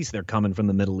Middle East. They're coming from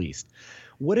the Middle East.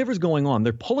 Whatever's going on,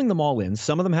 they're pulling them all in.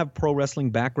 Some of them have pro wrestling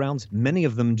backgrounds. Many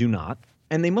of them do not.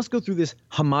 And they must go through this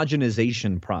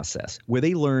homogenization process where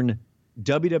they learn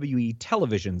WWE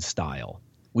television style,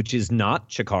 which is not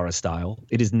Chikara style.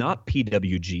 It is not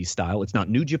PWG style. It's not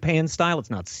New Japan style. It's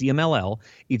not CMLL.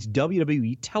 It's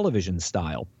WWE television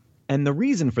style. And the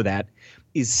reason for that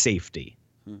is safety.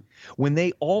 When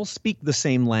they all speak the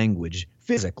same language,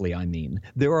 physically, I mean,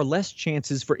 there are less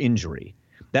chances for injury.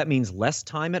 That means less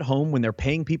time at home when they're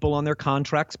paying people on their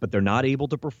contracts, but they're not able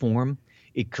to perform.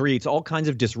 It creates all kinds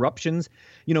of disruptions.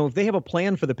 If they have a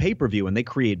plan for the pay-per-view and they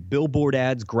create billboard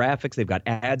ads, graphics, they've got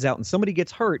ads out, and somebody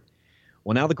gets hurt,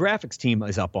 well, now the graphics team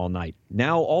is up all night.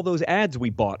 Now all those ads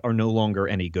we bought are no longer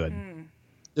any good.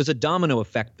 There's a domino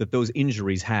effect that those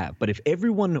injuries have. But if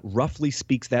everyone roughly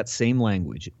speaks that same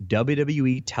language,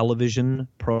 WWE television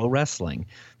pro wrestling,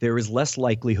 there is less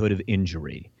likelihood of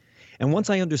injury. And once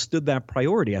I understood that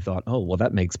priority, I thought, oh, well,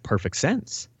 that makes perfect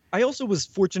sense. I also was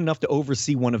fortunate enough to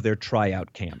oversee one of their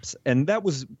tryout camps. And that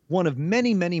was one of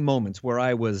many, many moments where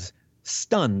I was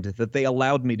stunned that they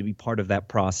allowed me to be part of that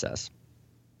process.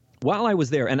 While I was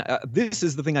there, and this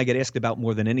is the thing I get asked about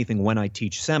more than anything when I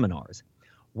teach seminars,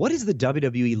 what is the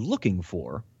WWE looking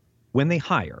for when they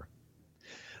hire?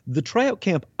 The tryout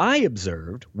camp I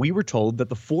observed, we were told that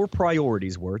the 4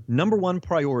 priorities were, number 1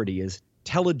 priority is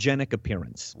telegenic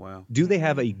appearance. Wow. Do they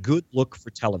have a good look for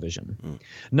television?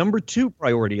 Number 2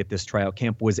 priority at this tryout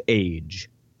camp was age.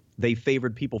 They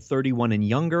favored people 31 and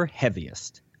younger,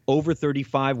 heaviest. Over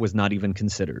 35 was not even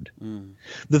considered.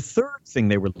 The third thing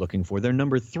they were looking for, their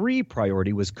number 3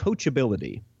 priority, was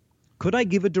coachability. Could I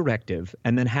give a directive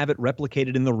and then have it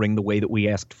replicated in the ring the way that we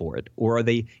asked for it? Or are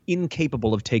they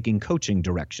incapable of taking coaching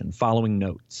direction, following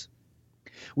notes?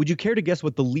 Would you care to guess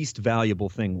what the least valuable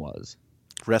thing was?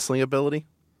 Wrestling ability?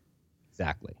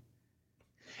 Exactly.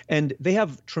 And they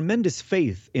have tremendous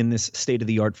faith in this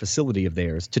state-of-the-art facility of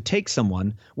theirs to take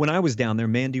someone. When I was down there,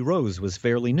 Mandy Rose was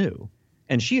fairly new.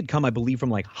 And she had come, I believe, from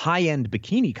like high-end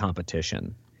bikini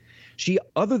competition. She,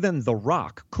 other than The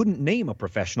Rock, couldn't name a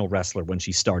professional wrestler when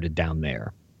she started down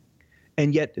there.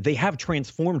 And yet they have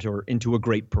transformed her into a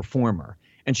great performer.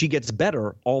 And she gets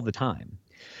better all the time.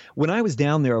 When I was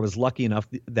down there, I was lucky enough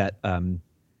that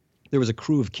there was a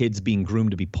crew of kids being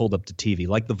groomed to be pulled up to TV,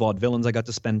 like the Vaudevillains I got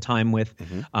to spend time with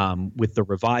The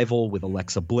Revival, with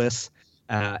Alexa Bliss,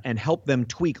 and help them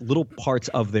tweak little parts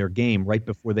of their game right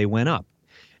before they went up.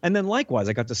 And then likewise,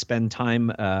 I got to spend time,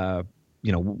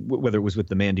 whether it was with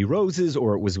the Mandy Roses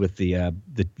or it was with the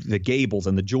Gables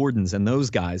and the Jordans and those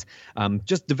guys,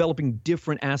 just developing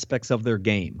different aspects of their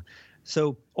game.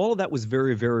 So all of that was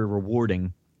very, very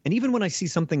rewarding. And even when I see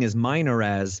something as minor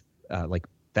as like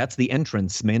That's the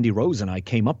entrance Mandy Rose and I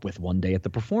came up with one day at the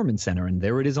Performance Center, and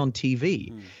there it is on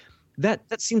TV.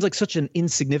 That seems like such an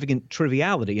insignificant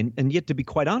triviality, and yet, to be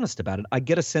quite honest about it, I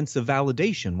get a sense of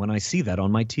validation when I see that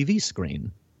on my TV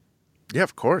screen. Yeah,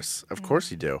 of course. Of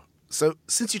course you do. So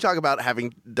since you talk about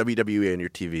having WWE on your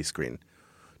TV screen,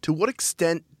 to what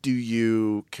extent do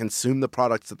you consume the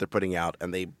products that they're putting out,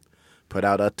 and they put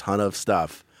out a ton of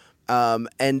stuff,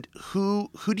 and who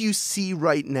do you see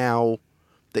right now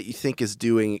that you think is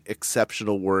doing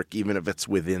exceptional work, even if it's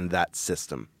within that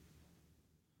system?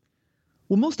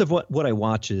 Well, most of what I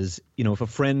watch is, if a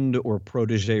friend or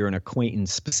protege or an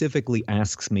acquaintance specifically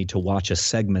asks me to watch a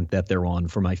segment that they're on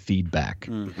for my feedback.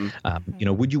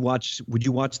 Would you watch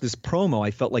this promo?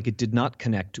 I felt like it did not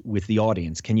connect with the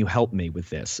audience. Can you help me with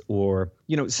this? Or,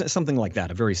 something like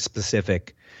that, a very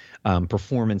specific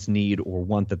performance need or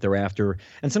want that they're after.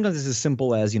 And sometimes it's as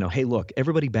simple as, hey, look,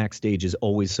 everybody backstage is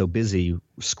always so busy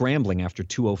scrambling after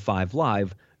 205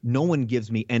 Live. No one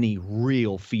gives me any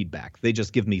real feedback. They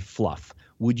just give me fluff.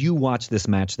 Would you watch this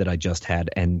match that I just had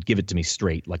and give it to me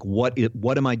straight? Like, what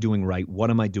am I doing right?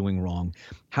 What am I doing wrong?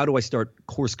 How do I start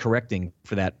course correcting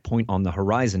for that point on the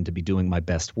horizon to be doing my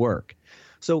best work?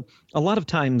 So a lot of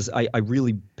times I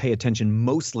really pay attention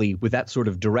mostly with that sort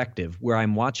of directive where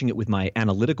I'm watching it with my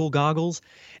analytical goggles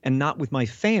and not with my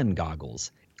fan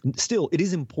goggles. Still, it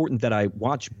is important that I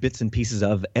watch bits and pieces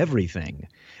of everything.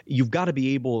 You've got to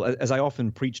be able, as I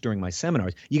often preach during my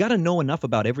seminars, you got to know enough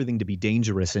about everything to be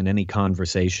dangerous in any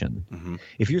conversation.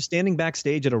 If you're standing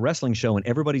backstage at a wrestling show and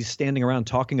everybody's standing around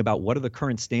talking about what are the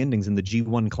current standings in the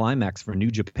G1 Climax for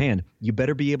New Japan, you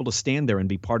better be able to stand there and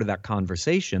be part of that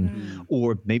conversation.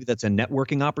 Or maybe that's a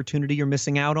networking opportunity you're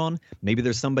missing out on. Maybe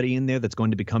there's somebody in there that's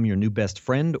going to become your new best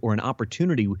friend, or an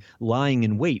opportunity lying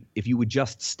in wait if you would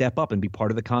just step up and be part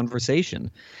of the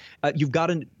conversation. You've got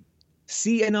to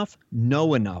see enough,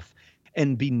 know enough,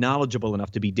 and be knowledgeable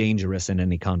enough to be dangerous in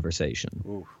any conversation.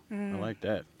 Ooh, I like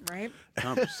that. Right?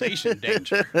 Conversation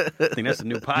danger. I think that's a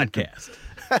new podcast.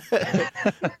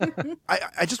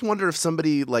 I just wonder if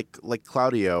somebody like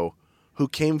Claudio, who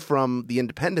came from the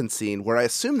independent scene, where I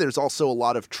assume there's also a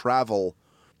lot of travel,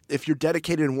 if you're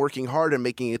dedicated and working hard and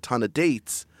making a ton of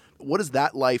dates, what does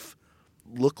that life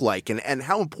look like? And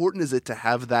how important is it to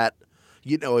have that?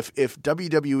 If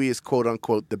WWE is quote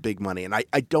unquote the big money, and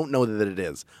I don't know that it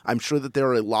is, I'm sure that there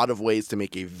are a lot of ways to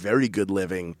make a very good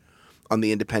living on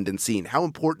the independent scene. How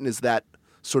important is that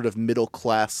sort of middle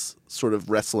class sort of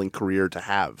wrestling career to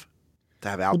have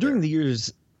out there? During the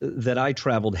years that I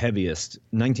traveled heaviest,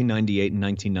 1998 and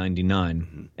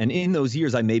 1999, and in those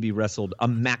years I maybe wrestled a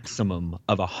maximum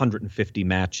of 150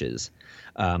 matches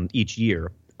each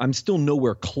year. I'm still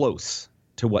nowhere close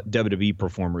to what WWE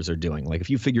performers are doing. Like, if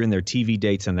you figure in their TV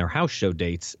dates and their house show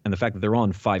dates and the fact that they're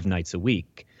on 5 nights a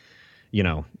week,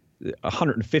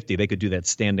 150, they could do that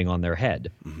standing on their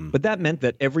head. But that meant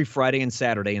that every Friday and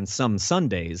Saturday and some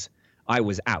Sundays, I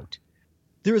was out.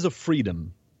 There is a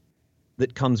freedom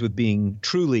that comes with being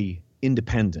truly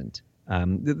independent.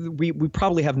 We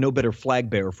probably have no better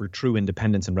flag bearer for true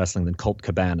independence in wrestling than Colt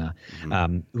Cabana,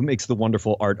 who makes the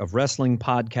wonderful Art of Wrestling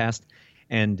podcast.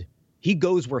 And he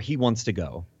goes where he wants to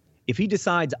go. If he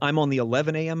decides I'm on the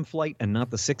 11 a.m. flight and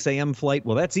not the 6 a.m. flight,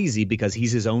 well, that's easy because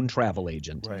he's his own travel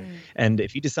agent. Right. And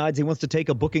if he decides he wants to take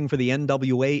a booking for the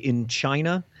NWA in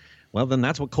China, well, then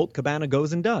that's what Colt Cabana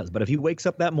goes and does. But if he wakes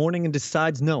up that morning and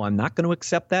decides, no, I'm not going to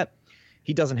accept that,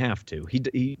 he doesn't have to.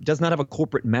 He does not have a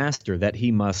corporate master that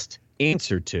he must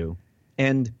answer to.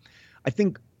 And I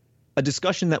think a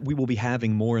discussion that we will be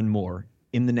having more and more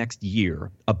in the next year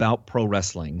about pro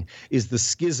wrestling is the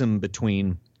schism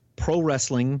between pro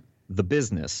wrestling, the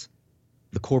business,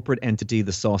 the corporate entity,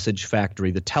 the sausage factory,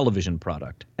 the television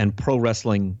product, and pro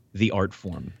wrestling, the art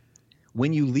form.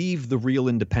 When you leave the real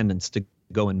independence to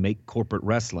go and make corporate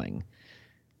wrestling,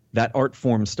 that art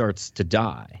form starts to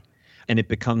die and it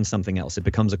becomes something else. It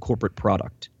becomes a corporate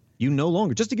product. You no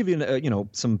longer, just to give you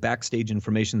some backstage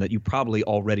information that you probably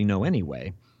already know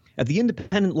anyway, at the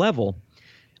independent level,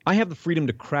 I have the freedom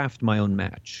to craft my own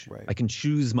match. Right. I can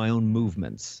choose my own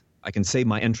movements. I can say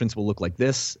my entrance will look like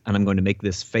this, and I'm going to make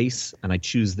this face, and I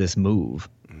choose this move.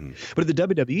 But at the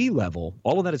WWE level,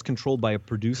 all of that is controlled by a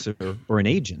producer or an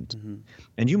agent.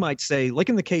 And you might say, like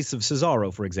in the case of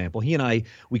Cesaro, for example, he and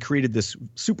we created this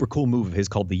super cool move of his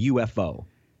called the UFO.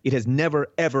 It has never,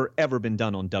 ever, ever been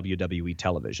done on WWE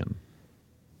television.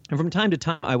 And from time to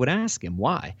time, I would ask him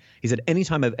why. He said,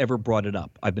 anytime I've ever brought it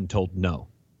up, I've been told no.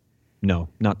 No,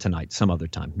 not tonight, some other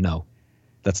time. No,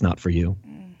 that's not for you.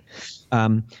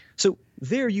 So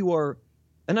there you are.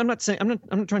 And I'm not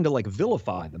trying to like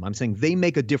vilify them. I'm saying they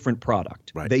make a different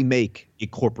product. Right. They make a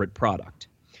corporate product.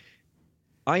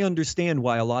 I understand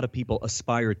why a lot of people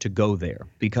aspire to go there,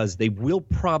 because they will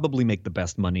probably make the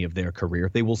best money of their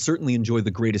career. They will certainly enjoy the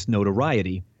greatest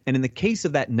notoriety. And in the case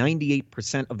of that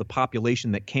 98% of the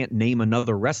population that can't name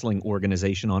another wrestling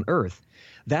organization on earth,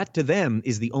 that to them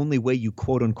is the only way you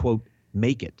quote unquote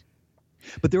make it.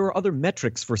 But there are other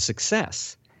metrics for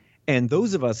success. And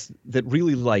those of us that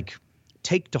really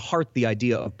take to heart the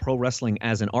idea of pro wrestling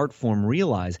as an art form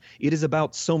realize it is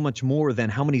about so much more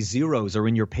than how many zeros are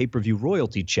in your pay-per-view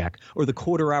royalty check or the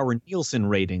quarter-hour Nielsen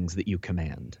ratings that you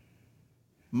command.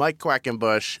 Mike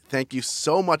Quackenbush, thank you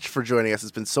so much for joining us.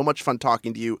 It's been so much fun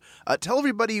talking to you. Tell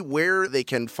everybody where they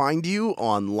can find you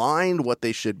online, what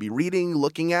they should be reading,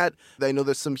 looking at. I know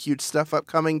there's some huge stuff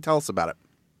upcoming. Tell us about it.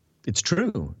 It's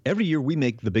true. Every year we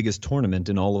make the biggest tournament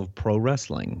in all of pro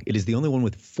wrestling. It is the only one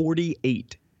with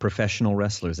 48 professional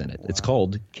wrestlers in it. Wow. It's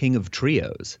called King of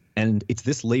Trios, and it's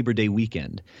this Labor Day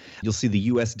weekend. You'll see the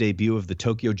U.S. debut of the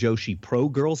Tokyo Joshi Pro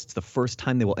Girls. It's the first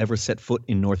time they will ever set foot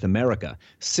in North America.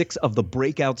 6 of the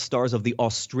breakout stars of the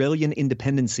Australian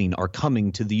independent scene are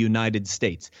coming to the United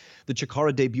States. The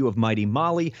Chikara debut of Mighty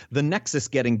Molly, the Nexus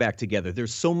getting back together.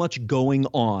 There's so much going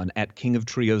on at King of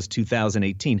Trios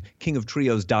 2018.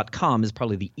 KingofTrios.com is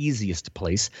probably the easiest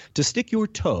place to stick your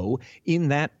toe in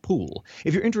that pool.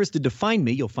 If you're interested to find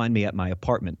me, you'll find me at my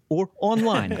apartment or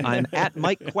online. I'm at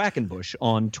Mike Quackenbush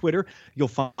on Twitter. You'll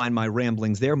find my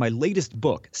ramblings there. My latest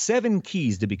book, 7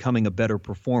 Keys to Becoming a Better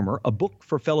Performer, a book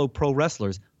for fellow pro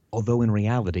wrestlers, although in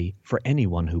reality, for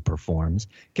anyone who performs,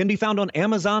 can be found on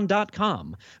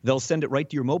Amazon.com. They'll send it right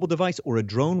to your mobile device, or a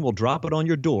drone will drop it on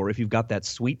your door if you've got that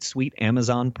sweet, sweet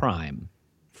Amazon Prime.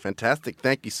 Fantastic.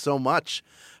 Thank you so much.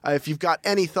 If you've got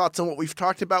any thoughts on what we've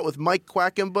talked about with Mike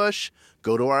Quackenbush,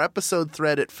 go to our episode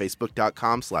thread at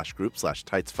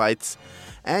facebook.com/group/TightsFights.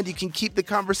 And you can keep the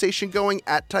conversation going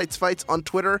at TightsFights on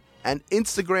Twitter and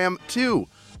Instagram, too.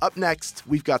 Up next,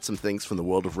 we've got some things from the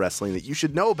world of wrestling that you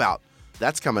should know about.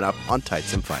 That's coming up on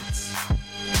Tights and Fights.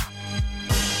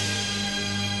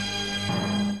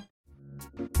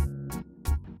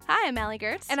 Hi, I'm Allie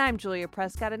Gertz. And I'm Julia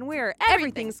Prescott, and we're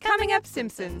Everything's Coming Up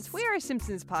Simpsons. We are a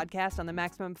Simpsons podcast on the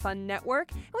Maximum Fun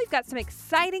Network, and we've got some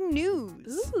exciting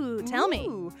news. Ooh, tell me.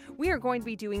 We are going to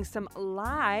be doing some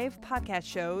live podcast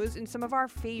shows in some of our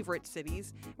favorite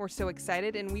cities. We're so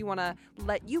excited, and we want to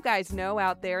let you guys know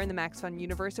out there in the Max Fun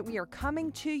universe that we are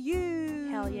coming to you.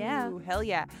 Hell yeah. Hell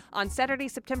yeah. On Saturday,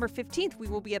 September 15th, we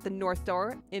will be at the North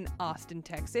Door in Austin,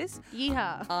 Texas.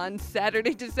 Yeehaw. On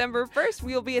Saturday, December 1st,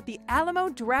 we will be at the Alamo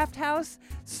Draft House,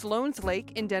 Sloan's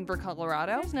Lake in Denver,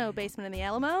 Colorado. There's no basement in the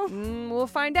Alamo. We'll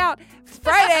find out.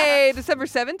 Friday, December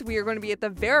 7th, we are going to be at the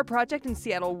Vera Project in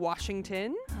Seattle,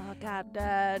 Washington. Oh, God.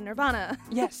 Nirvana.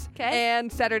 Yes. Okay. And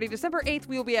Saturday, December 8th,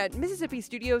 we will be at Mississippi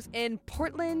Studios in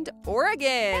Portland,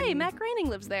 Oregon. Hey, Matt Groening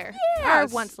lives there. Yes.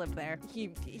 Or once lived there.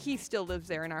 He still lives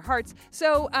there in our hearts.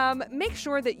 So make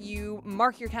sure that you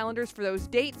mark your calendars for those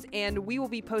dates, and we will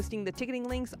be posting the ticketing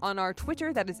links on our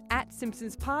Twitter. That is at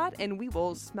SimpsonsPod, and we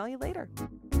will smell you later.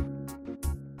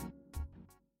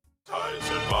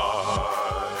 Tights and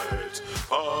Fights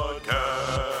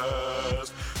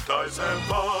Podcast. Tights and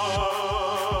Fights.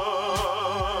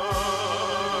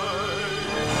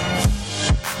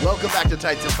 Welcome back to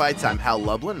Tights and Fights. I'm Hal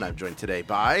Lublin, and I'm joined today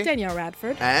by Danielle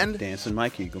Radford. And Dancing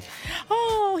Mike Eagle.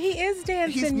 Oh, he is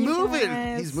dancing. He's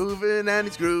moving. He's moving and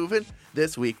he's grooving.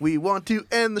 This week we want to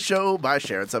end the show by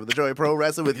sharing some of the joy of pro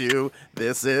wrestling with you.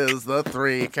 This is the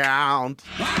 3 count.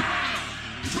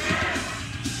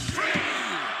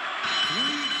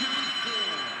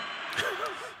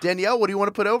 Danielle, what do you want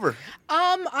to put over?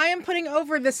 I am putting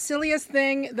over the silliest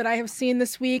thing that I have seen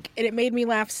this week, and it made me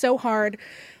laugh so hard.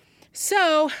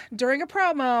 So, during a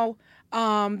promo,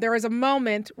 there is a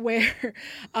moment where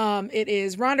it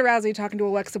is Ronda Rousey talking to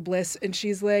Alexa Bliss, and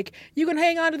she's like, you can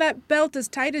hang on to that belt as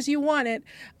tight as you want it,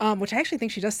 which I actually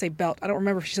think she does say belt. I don't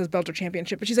remember if she says belt or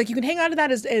championship, but she's like, you can hang on to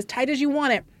that as tight as you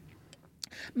want it.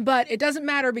 But it doesn't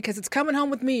matter because it's coming home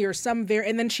with me or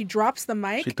and then she drops the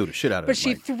mic. She threw the shit out of it. But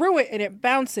she threw it and it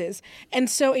bounces. And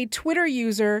so a Twitter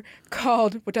user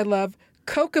called, which I love,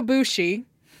 Quackenbush.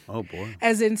 Oh, boy.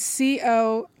 As in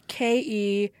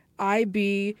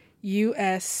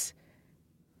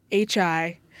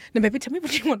COKEIBUSHI. Now, baby, tell me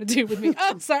what you want to do with me.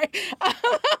 Oh, sorry.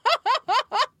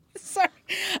 Sorry.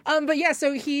 But yeah,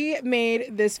 so he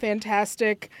made this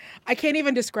fantastic, I can't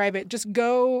even describe it. Just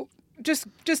go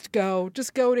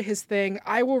to his thing.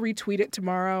 I will retweet it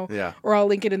tomorrow. Yeah. Or I'll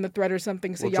link it in the thread or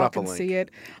something so We'll y'all drop a can link. see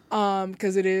it.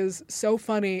 Because it is so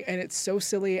funny and it's so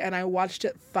silly, and I watched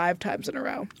it 5 times in a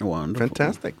row. Wonderful.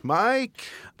 Fantastic. Mike.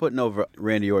 Putting over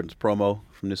Randy Orton's promo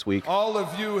from this week. All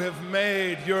of you have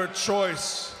made your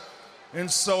choice and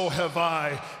so have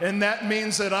I. And that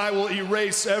means that I will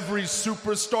erase every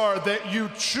superstar that you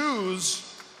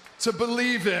choose to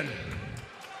believe in.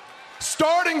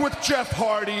 Starting with Jeff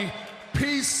Hardy,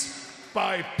 piece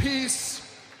by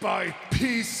piece by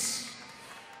piece.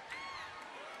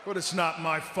 But it's not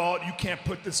my fault. You can't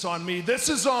put this on me. This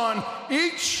is on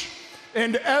each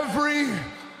and every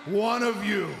one of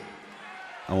you.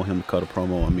 I want him to cut a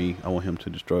promo on me. I want him to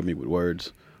destroy me with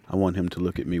words. I want him to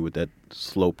look at me with that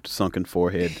sloped, sunken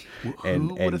forehead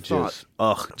and just,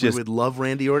 we would love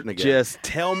Randy Orton again. Just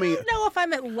tell me. I don't know if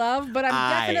I'm at love, but I'm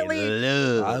definitely.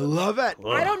 I love it.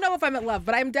 I don't know if I'm at love,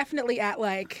 but I'm definitely at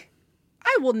like.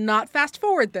 I will not fast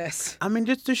forward this. I mean,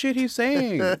 just the shit he's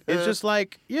saying. It's just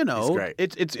like,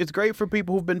 it's great for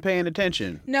people who've been paying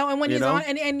attention. No, and when he's on,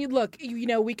 and you look,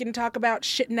 we can talk about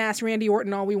shitting ass Randy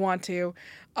Orton all we want to.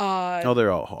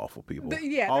 They're all awful people.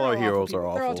 All our heroes are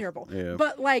awful. They're all terrible. Yeah.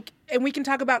 But and we can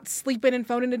talk about sleeping and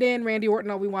phoning it in, Randy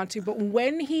Orton all we want to. But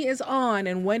when he is on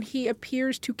and when he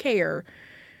appears to care,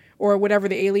 or whatever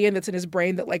the alien that's in his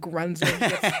brain that runs with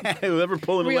whoever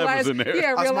pulling the levers in there.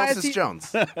 Yeah, Osmosis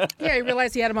Jones. Yeah, he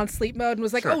realized he had him on sleep mode and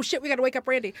was like, oh shit, we got to wake up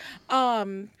Randy.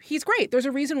 He's great. There's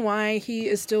a reason why he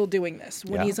is still doing this.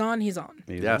 When he's on, he's on.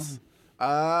 Yes.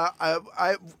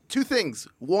 I two things.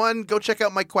 One, go check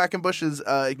out Mike Quackenbush's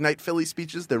Ignite Philly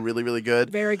speeches. They're really, really good.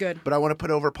 Very good. But I want to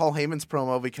put over Paul Heyman's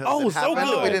promo because it so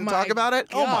happened. good. We didn't talk about it.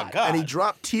 Oh my God. And he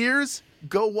dropped tears.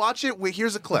 Go watch it.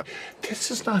 Here's a clip. This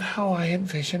is not how I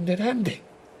envisioned it ending.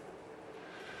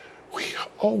 We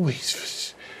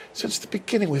always, since the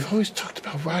beginning, we've always talked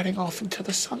about riding off into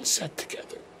the sunset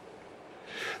together.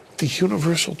 The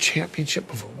Universal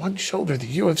Championship over one shoulder,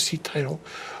 the UFC title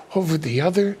over the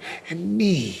other, and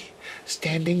me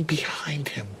standing behind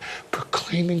him,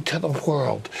 proclaiming to the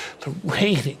world the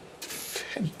reigning,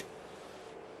 defending.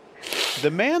 The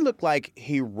man looked like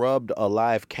he rubbed a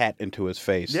live cat into his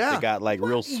face. Yeah. It got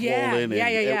real swollen.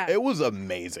 Yeah. It was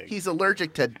amazing. He's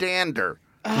allergic to dander.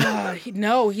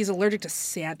 He's allergic to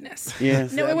sadness. Yeah.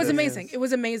 No, it was amazing. It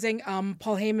was amazing.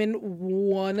 Paul Heyman,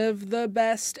 one of the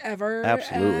best ever.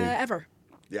 Absolutely. Ever.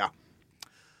 Yeah.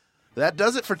 That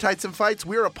does it for Tights and Fights.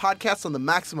 We're a podcast on the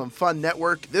Maximum Fun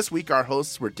Network. This week, our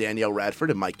hosts were Danielle Radford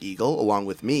and Mike Eagle, along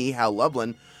with me, Hal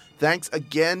Lublin. Thanks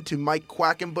again to Mike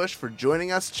Quackenbush for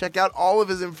joining us. Check out all of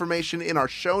his information in our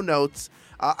show notes.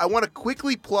 I want to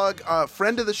quickly plug a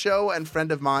friend of the show and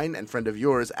friend of mine and friend of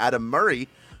yours, Adam Murray,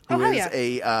 who is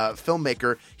a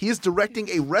filmmaker. He is directing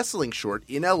a wrestling short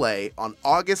in L.A. on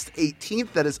August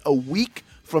 18th. That is a week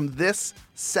from this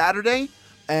Saturday.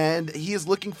 And he is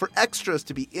looking for extras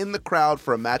to be in the crowd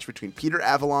for a match between Peter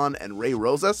Avalon and Ray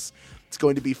Rosas. It's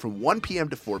going to be from 1 p.m.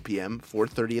 to 4 p.m.,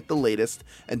 4:30 at the latest.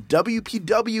 And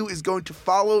WPW is going to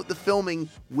follow the filming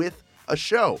with a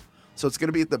show. So it's going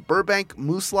to be at the Burbank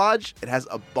Moose Lodge. It has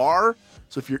a bar.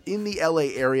 So if you're in the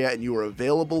LA area and you are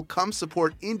available, come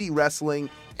support indie wrestling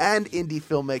and indie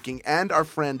filmmaking and our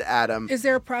friend Adam. Is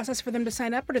there a process for them to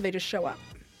sign up, or do they just show up?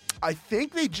 I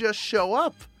think they just show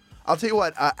up. I'll tell you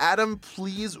what, Adam,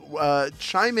 please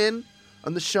chime in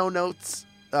on the show notes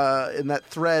in that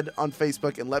thread on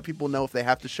Facebook and let people know if they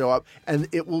have to show up. And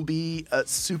it will be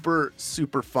super,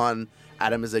 super fun.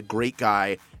 Adam is a great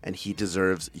guy, and he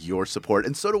deserves your support.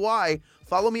 And so do I.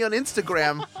 Follow me on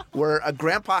Instagram, where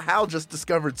Grandpa Hal just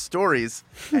discovered stories,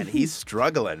 and he's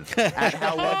struggling. At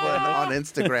Hal Lublin on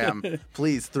Instagram.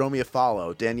 Please throw me a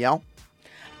follow. Danielle?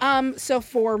 So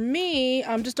for me,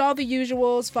 just all the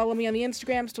usuals. Follow me on the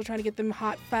Instagram. Still trying to get them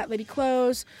hot, fat lady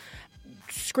clothes.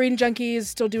 Screen Junkies,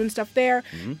 still doing stuff there.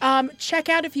 Check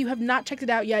out, if you have not checked it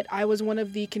out yet, I was one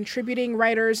of the contributing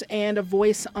writers and a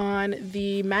voice on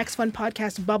the Max Fun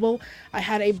podcast Bubble. I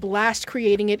had a blast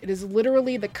creating it. It is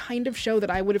literally the kind of show that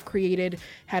I would have created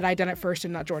had I done it first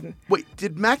and not Jordan. Wait,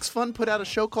 did Max Fun put out a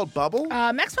show called Bubble?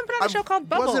 Max Fun put out a show called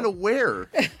Bubble. I wasn't aware.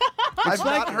 I've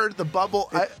not heard the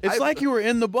Bubble. It's like you were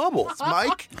in the bubble.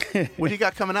 Mike, what do you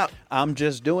got coming up? I'm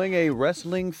just doing a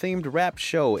wrestling-themed rap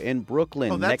show in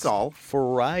Brooklyn next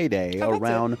Friday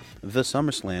around the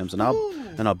SummerSlams,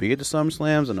 and I'll be at the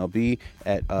SummerSlams, and I'll be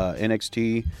at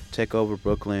NXT Takeover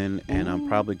Brooklyn, and I'm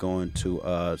probably going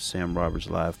to Sam Roberts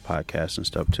Live podcast and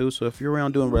stuff too. So if you're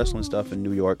around doing wrestling stuff in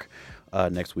New York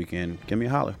next weekend, give me a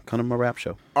holler. Come to my rap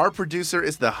show. Our producer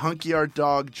is the hunky-yard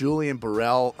dog, Julian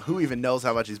Burrell. Who even knows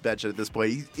how much he's benching at this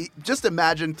point? He just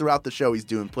imagine throughout the show he's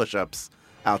doing push-ups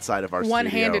outside of our studio.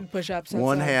 One-handed push-ups.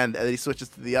 One hand, and then he switches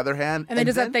to the other hand. And then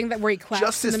does that thing where he claps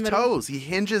just in the his middle. toes. He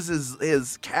hinges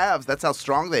his calves. That's how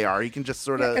strong they are. He can just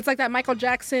sort of... It's like that Michael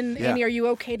Jackson Annie, Are You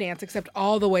Okay dance, except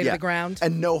all the way to the ground.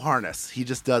 And no harness. He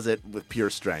just does it with pure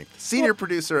strength. Senior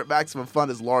producer at Maximum Fun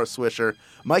is Laura Swisher.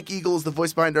 Mike Eagle is the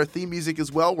voice behind our theme music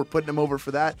as well. We're putting him over for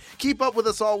that. Keep up with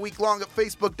us all week long at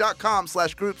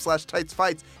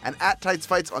facebook.com/group/TightsFights and at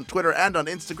TightsFights on Twitter and on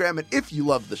Instagram. And if you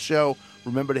love the show,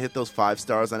 remember to hit those 5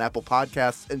 stars on Apple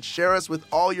Podcasts and share us with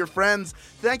all your friends.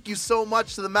 Thank you so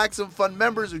much to the Maximum Fun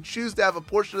members who choose to have a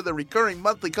portion of their recurring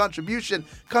monthly contribution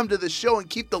come to the show and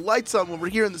keep the lights on when we're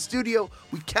here in the studio.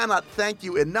 We cannot thank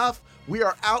you enough. We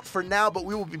are out for now, but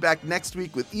we will be back next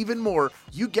week with even more,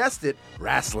 you guessed it,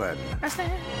 wrestling. Tights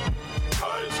and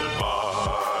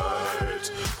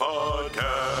Fights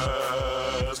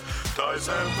Podcast. Tights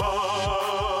and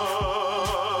Fights.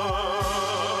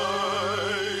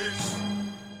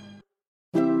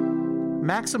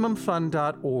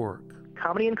 MaximumFun.org.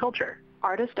 Comedy and culture.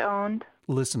 Artist owned.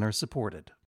 Listener supported.